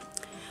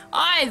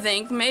 I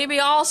think maybe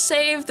I'll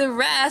save the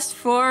rest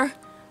for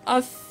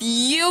a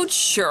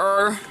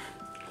future,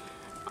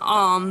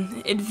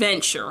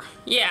 adventure.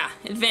 Yeah,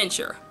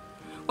 adventure.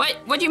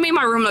 What do you mean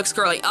my room looks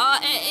girly?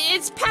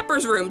 It's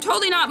Pepper's room,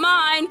 totally not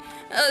mine.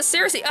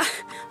 Seriously,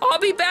 I'll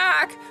be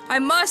back. I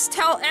must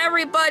tell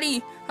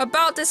everybody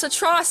about this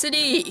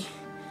atrocity.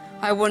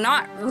 I will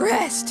not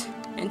rest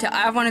until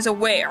everyone is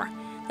aware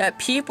that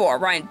people are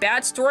writing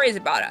bad stories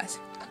about us.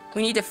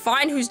 We need to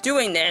find who's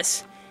doing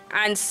this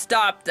and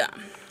stop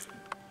them.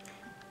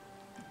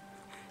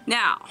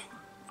 Now,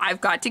 I've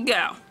got to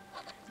go.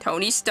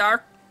 Tony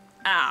Stark,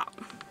 out.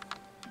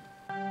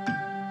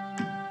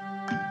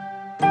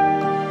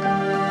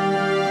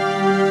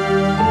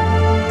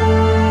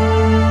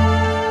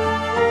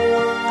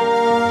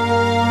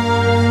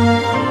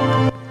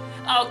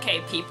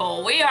 Okay,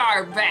 people, we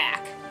are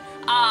back.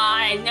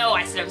 I know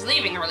I said I was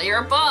leaving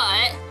earlier, but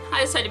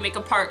I decided to make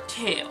a part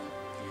 2.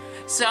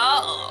 So,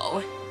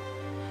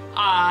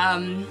 I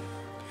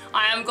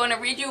am going to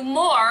read you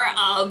more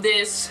of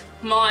this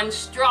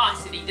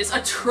monstrosity, this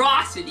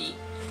atrocity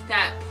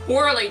that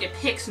poorly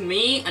depicts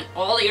me and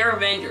all the other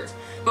Avengers.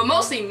 But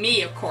mostly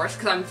me, of course,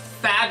 because I'm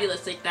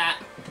fabulous like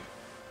that.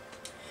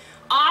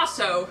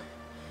 Also,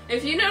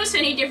 if you notice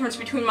any difference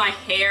between my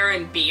hair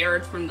and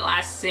beard from the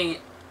last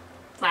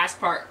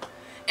part,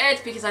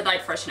 it's because I'd like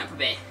to freshen up a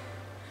bit.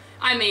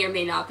 I may or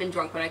may not have been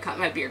drunk when I cut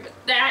my beard, but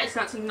that is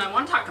not something I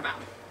want to talk about.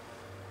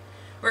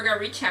 We're going to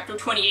read chapter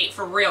 28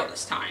 for real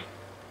this time.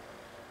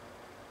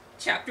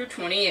 Chapter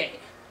 28.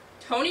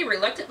 Tony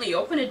reluctantly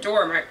opened a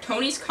door marked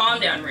Tony's calm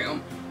down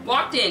room,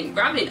 walked in,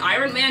 grabbed an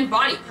Iron Man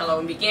body pillow,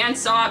 and began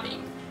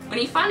sobbing. When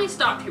he finally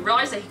stopped, he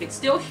realized that he could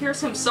still hear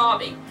some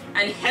sobbing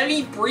and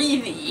heavy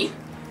breathing.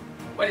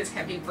 What is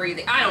heavy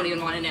breathing? I don't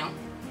even want to know.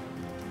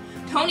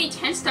 Tony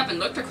tensed up and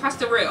looked across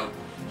the room.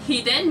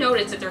 He then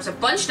noticed that there was a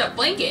bunched up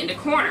blanket in the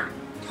corner.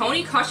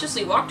 Tony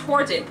cautiously walked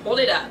towards it and pulled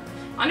it up.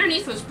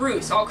 Underneath was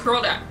Bruce, all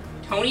curled up.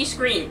 Tony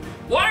screamed,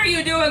 "What are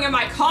you doing in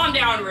my calm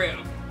down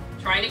room?"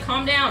 "Trying to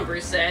calm down,"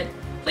 Bruce said.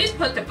 "Please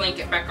put the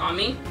blanket back on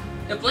me."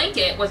 The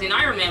blanket was an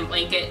Iron Man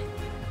blanket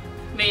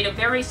made of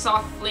very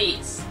soft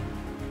fleece.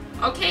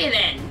 "Okay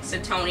then,"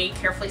 said Tony,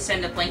 carefully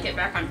setting the blanket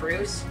back on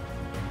Bruce.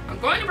 "I'm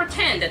going to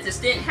pretend that this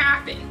didn't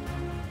happen."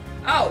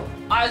 "Oh,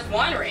 I was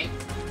wondering,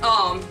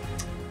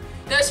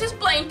 does his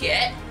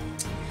blanket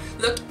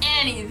look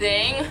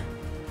anything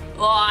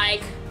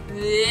like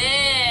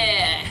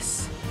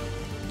this?"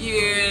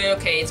 Yeah,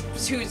 okay, it's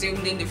too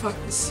zoomed in to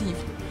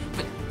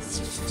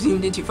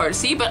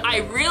see, but I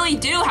really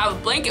do have a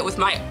blanket with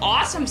my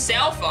awesome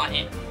self on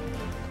it.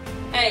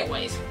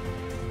 Anyways,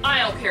 I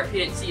don't care if you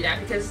didn't see that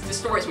because the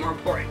story's more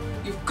important.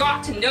 You've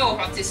got to know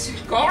about this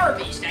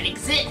garbage that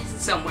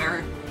exists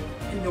somewhere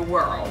in the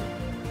world.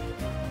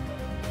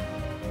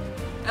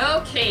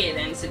 "Okay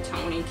then," said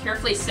Tony,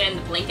 carefully setting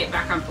the blanket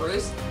back on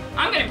Bruce.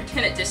 "I'm gonna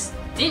pretend that this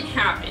didn't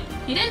happen."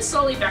 He then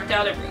slowly backed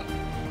out of the room.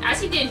 As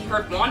he did, he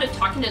heard Wanda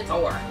talking to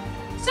Thor.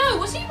 "So,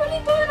 was he really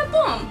burning a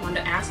bomb?"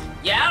 Wanda asked.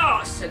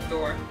 "Yeah," said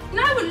Thor. "And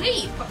I would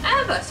leave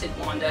forever," said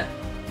Wanda.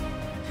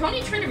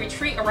 Tony tried to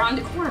retreat around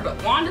the corner,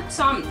 but Wanda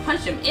saw him and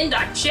punched him in the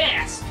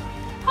chest.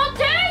 "How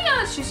dare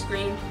you!" she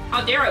screamed.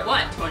 "How dare I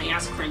what?" Tony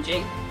asked,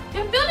 cringing.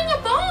 "You're building a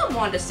bomb,"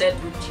 Wanda said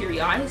with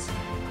teary eyes.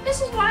 "This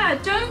is why I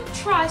don't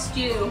trust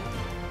you."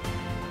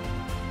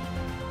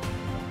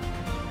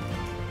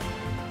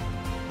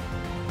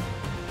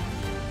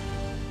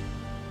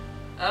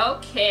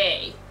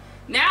 Okay,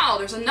 now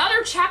there's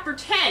another chapter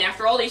 10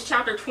 after all these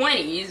chapter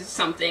 20s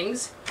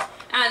somethings,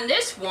 and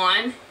this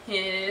one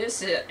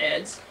is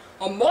Ed's.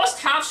 "I must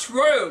have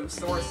shrooms,"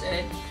 Thor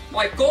said.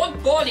 "My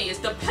god body is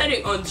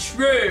dependent on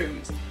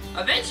shrooms."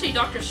 Eventually,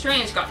 Doctor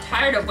Strange got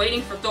tired of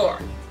waiting for Thor.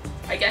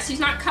 "I guess he's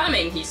not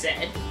coming," he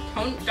said.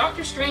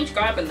 Doctor Strange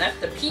got up and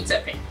left the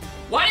pizza pig.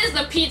 What is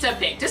the pizza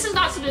pig? This is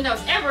not something that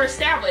was ever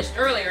established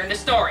earlier in the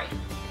story.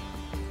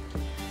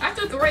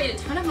 After Thor ate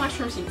a ton of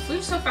mushrooms, he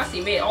flew so fast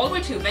he made it all the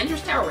way to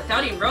Avengers Tower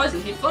without even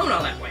realizing he'd flown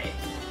all that way.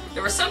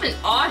 There was something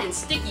odd and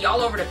sticky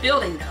all over the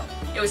building, though.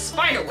 It was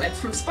spider webs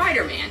from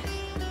Spider-Man.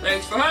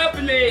 "Thanks for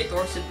helping me,"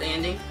 Thor said,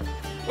 landing.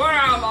 "Where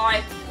am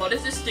I? What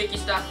is this sticky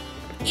stuff?"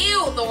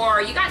 "Ew,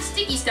 Thor, you got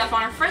sticky stuff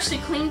on a freshly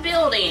cleaned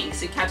building,"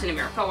 said Captain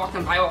America,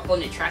 walking by while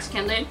holding a trash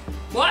can lid.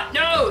 "What?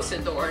 No,"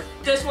 said Thor.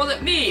 "This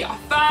wasn't me. I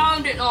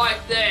found it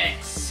like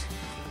this."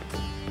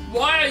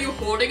 "Why are you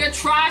holding a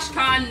trash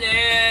can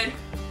lid?"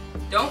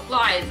 Don't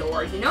lie,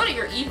 Thor. You know that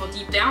you're evil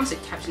deep down,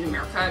 said Captain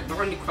America,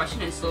 ignoring the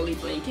question and slowly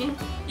blinking.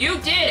 You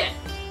did it!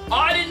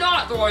 I did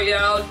not, Thor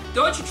yelled.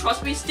 Don't you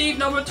trust me, Steve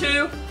number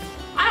 2?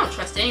 I don't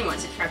trust anyone,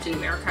 said Captain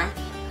America.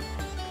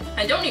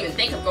 And don't even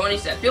think of going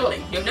into that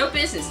building. You have no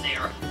business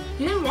there.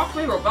 He then walked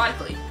away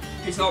robotically.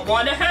 He's not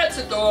one to head,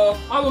 said Thor.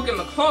 I will give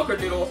him a clunker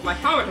doodle with my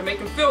hammer to make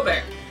him feel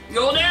better.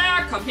 Yo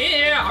there, come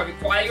here. I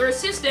require your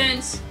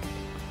assistance.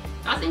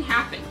 Nothing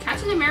happened.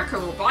 Captain America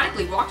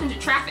robotically walked into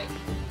traffic,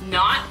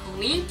 not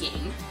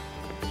blinking.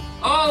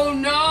 Oh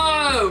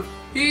no!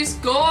 He's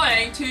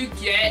going to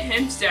get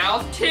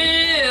himself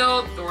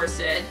killed, Thor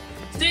said.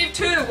 Steve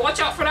 2, watch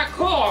out for that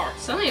car!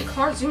 Suddenly a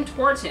car zoomed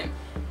towards him.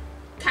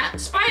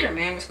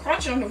 Spider-Man was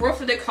crouching on the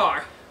roof of the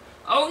car.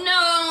 Oh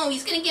no!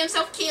 He's gonna get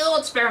himself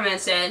killed, Spider-Man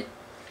said.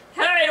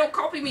 Hey, don't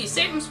copy me!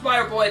 Save him,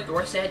 Spider-Boy,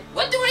 Thor said.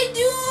 What do I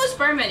do?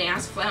 Spider-Man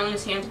asked, flailing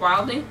his hands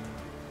wildly.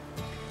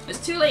 It was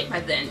too late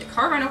by then. The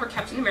car ran over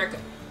Captain America.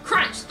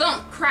 Crunch,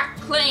 thump, crack,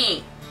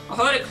 clang! I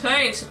heard it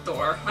clang, said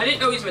Thor. I didn't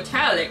know he's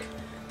metallic.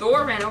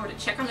 Thor ran over to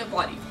check on the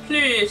body.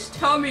 Please,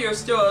 tell me you're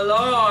still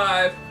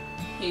alive,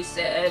 he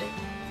said.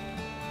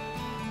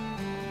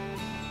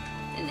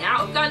 And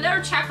now we've got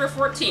another chapter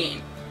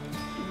 14.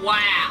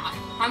 Wow.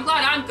 I'm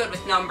glad I'm good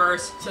with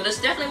numbers, so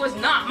this definitely was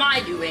not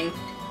my doing.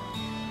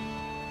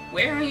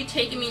 Where are you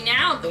taking me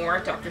now, Thor?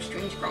 Dr.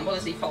 Strange grumbled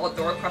as he followed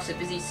Thor across the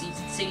busy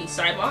city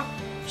sidewalk.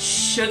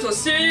 Shh, it's a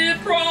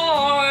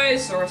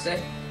surprise, Thor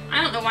said.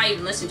 I don't know why I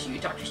even listened to you,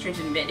 Dr. Strange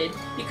admitted.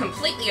 You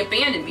completely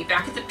abandoned me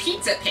back at the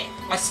pizza pit.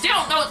 I still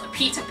don't know what the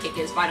pizza pit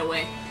is, by the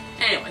way.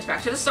 Anyways,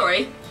 back to the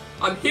story.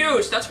 I'm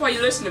huge, that's why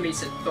you listen to me,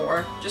 said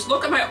Thor. Just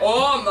look at my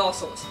arm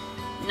muscles.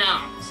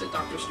 No, said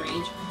Dr.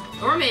 Strange.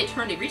 Thor made a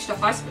turn to reach the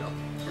hospital.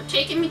 You're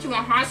taking me to a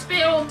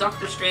hospital?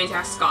 Dr. Strange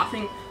asked,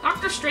 scoffing.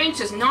 Dr. Strange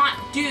does not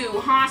do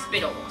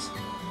hospitals.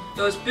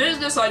 There's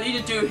business I need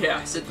to do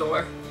here, said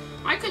Thor.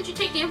 Why couldn't you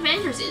take the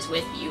Avengers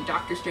with you?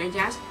 Dr. Strange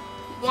asked.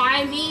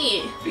 Why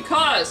me?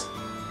 Because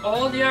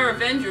all the other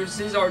Avengers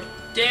are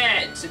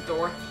dead, said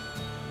Thor.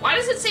 Why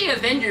does it say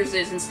Avengers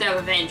instead of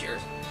Avengers?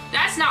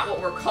 That's not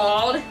what we're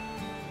called.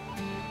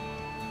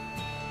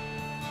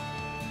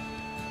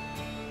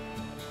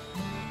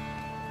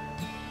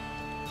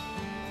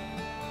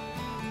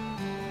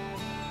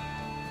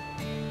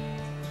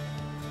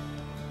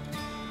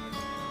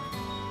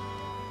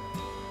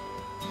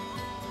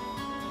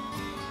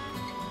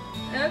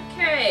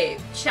 Okay,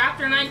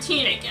 chapter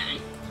 19 again.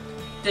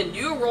 The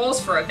new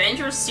rules for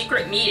Avengers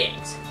Secret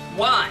Meetings.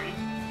 1.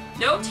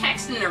 No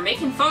texting or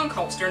making phone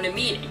calls during the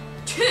meeting.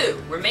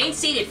 2. Remain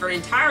seated for the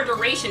entire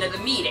duration of the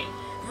meeting.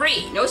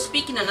 3. No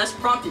speaking unless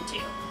prompted to.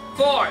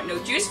 4.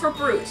 No juice for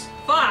Bruce.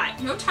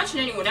 5. No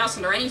touching anyone else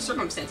under any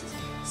circumstances.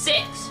 6.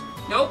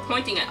 No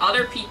pointing at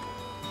other people.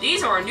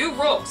 These are our new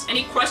rules.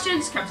 Any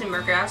questions? Captain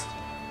America asked.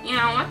 You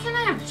know, why can't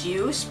I have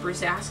juice?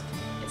 Bruce asked.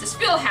 It's a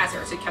spill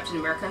hazard, said Captain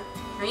America.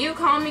 Are you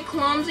calling me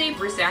clumsy?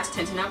 Bruce asked,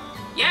 tensing up.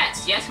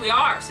 Yes, we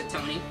are, said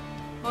Tony.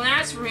 Well,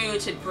 that's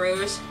rude, said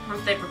Bruce.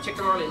 Not they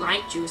particularly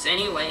like juice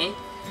anyway.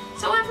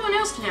 So everyone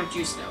else can have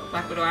juice, though,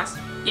 Black Widow asked.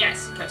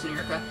 Yes, Captain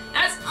America.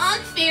 That's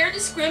unfair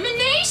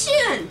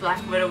discrimination,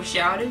 Black Widow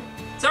shouted.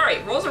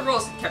 Sorry, rules are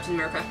rules, said Captain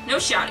America. No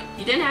shouting.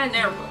 He didn't add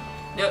their rule.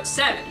 Note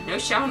 7. No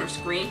shouting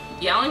or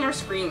yelling or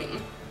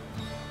screaming.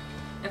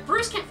 If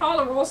Bruce can't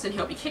follow the rules, then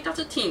he'll be kicked off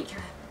the team,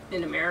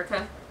 Captain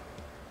America.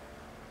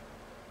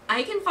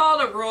 I can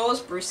follow the rules,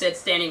 Bruce said,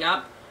 standing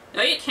up.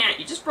 No, you can't.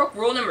 You just broke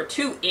rule number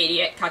 2,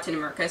 idiot, Captain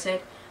America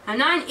said. I'm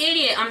not an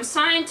idiot. I'm a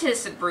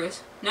scientist, said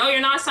Bruce. No, you're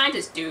not a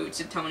scientist, dude,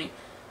 said Tony.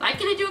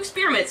 Liking to do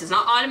experiments does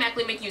not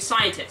automatically make you a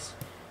scientist.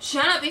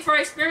 Shut up before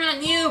I experiment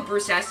on you,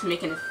 Bruce said,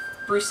 making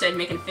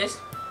a fist.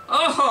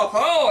 Oh ho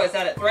ho, is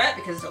that a threat?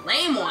 Because it's a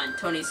lame one,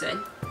 Tony said.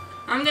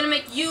 I'm gonna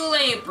make you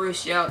lame,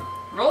 Bruce yelled.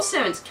 Roll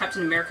 7,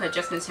 Captain America,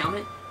 adjusting his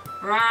helmet.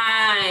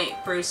 Right,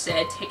 Bruce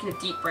said, taking a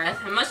deep breath.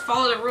 I must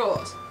follow the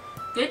rules.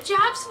 Good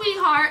job,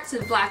 sweetheart,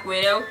 said Black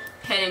Widow,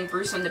 patting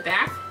Bruce on the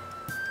back.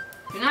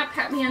 Do not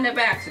pat me on the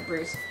back, said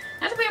Bruce.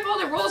 Now that we have all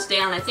the rules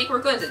down, I think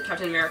we're good, said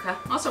Captain America.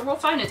 Also, roll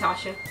 5,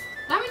 Natasha.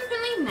 That means you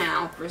can leave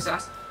now, Bruce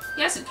asked.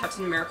 Yes, said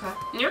Captain America.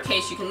 In your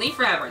case, you can leave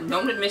forever, and no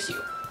one would miss you.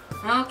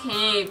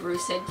 Okay,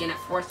 Bruce said again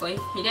fourthly.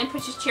 He then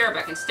pushed his chair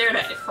back and stared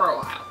at it for a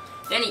while.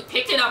 Then he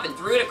picked it up and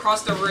threw it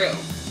across the room.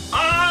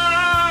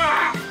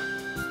 Ah!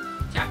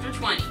 Chapter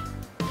 20.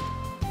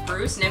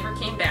 Bruce never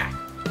came back.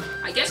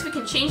 I guess we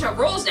can change our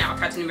roles now,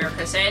 Captain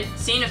America said,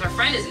 seeing as our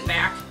friend isn't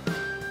back.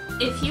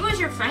 If he was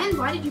your friend,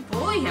 why did you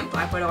bully him?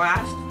 Black Widow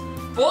asked.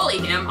 Bully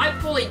him? I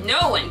bullied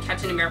no one,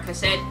 Captain America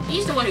said.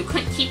 He's the one who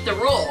couldn't keep the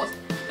rules.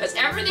 Does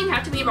everything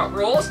have to be about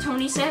rules?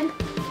 Tony said.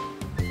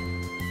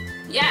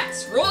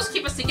 Yes, rules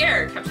keep us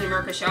together, Captain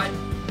America shouted.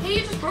 Hey,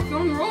 you just broke your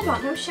own rule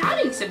about no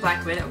shouting, said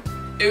Black Widow.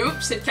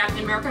 Oops, said Captain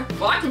America.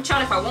 Well, I can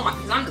shout if I want,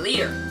 because I'm the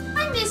leader.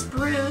 I miss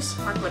Bruce,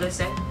 Black Widow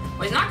said.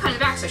 Well, he's not coming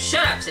back, so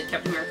shut up, said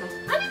Captain America.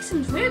 I think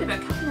something's weird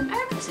about Captain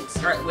America, said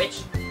Scarlet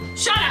Witch.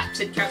 Shut up,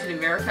 said Captain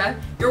America.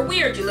 You're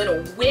weird, you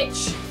little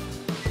witch.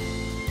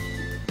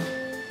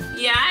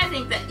 Yeah, I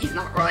think that he's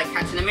not really like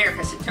Captain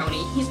America, said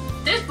Tony.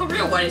 The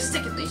real one is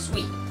sickly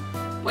sweet.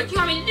 What do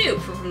you want me to do?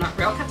 Prove I'm not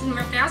real? Captain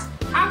America asked.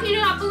 How can you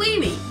not believe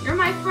me? You're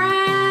my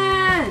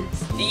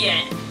friends. The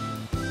end.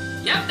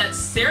 Yep, that's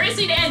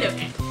seriously the end of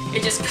it.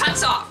 It just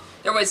cuts off.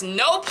 There was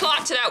no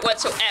plot to that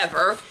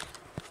whatsoever.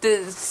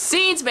 Some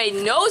scenes made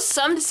no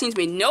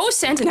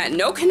sense and had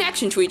no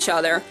connection to each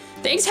other.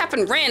 Things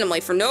happened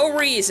randomly for no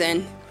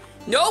reason.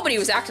 Nobody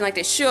was acting like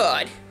they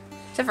should.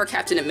 Except for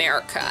Captain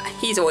America.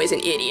 He's always an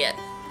idiot.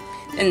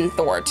 And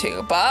Thor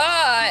too.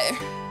 But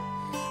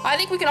I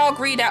think we can all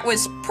agree that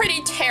was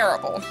pretty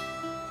terrible.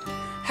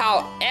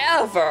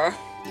 However,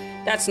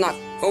 that's not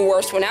the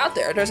worst one out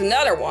there. There's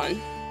another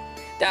one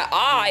that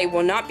I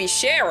will not be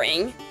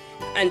sharing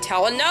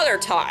until another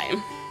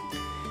time.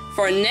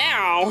 For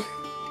now,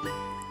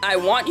 I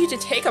want you to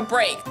take a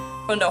break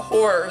from the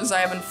horrors I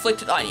have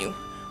inflicted on you,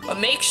 but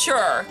make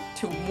sure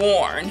to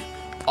warn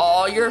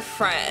all your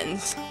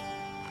friends.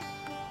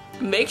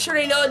 Make sure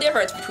they know the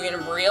difference between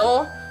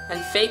real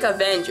and fake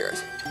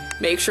Avengers.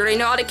 Make sure they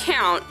know how to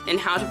count and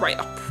how to write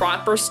a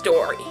proper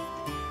story.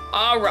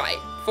 Alright,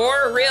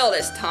 for real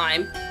this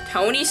time,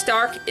 Tony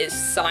Stark is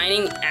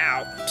signing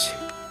out.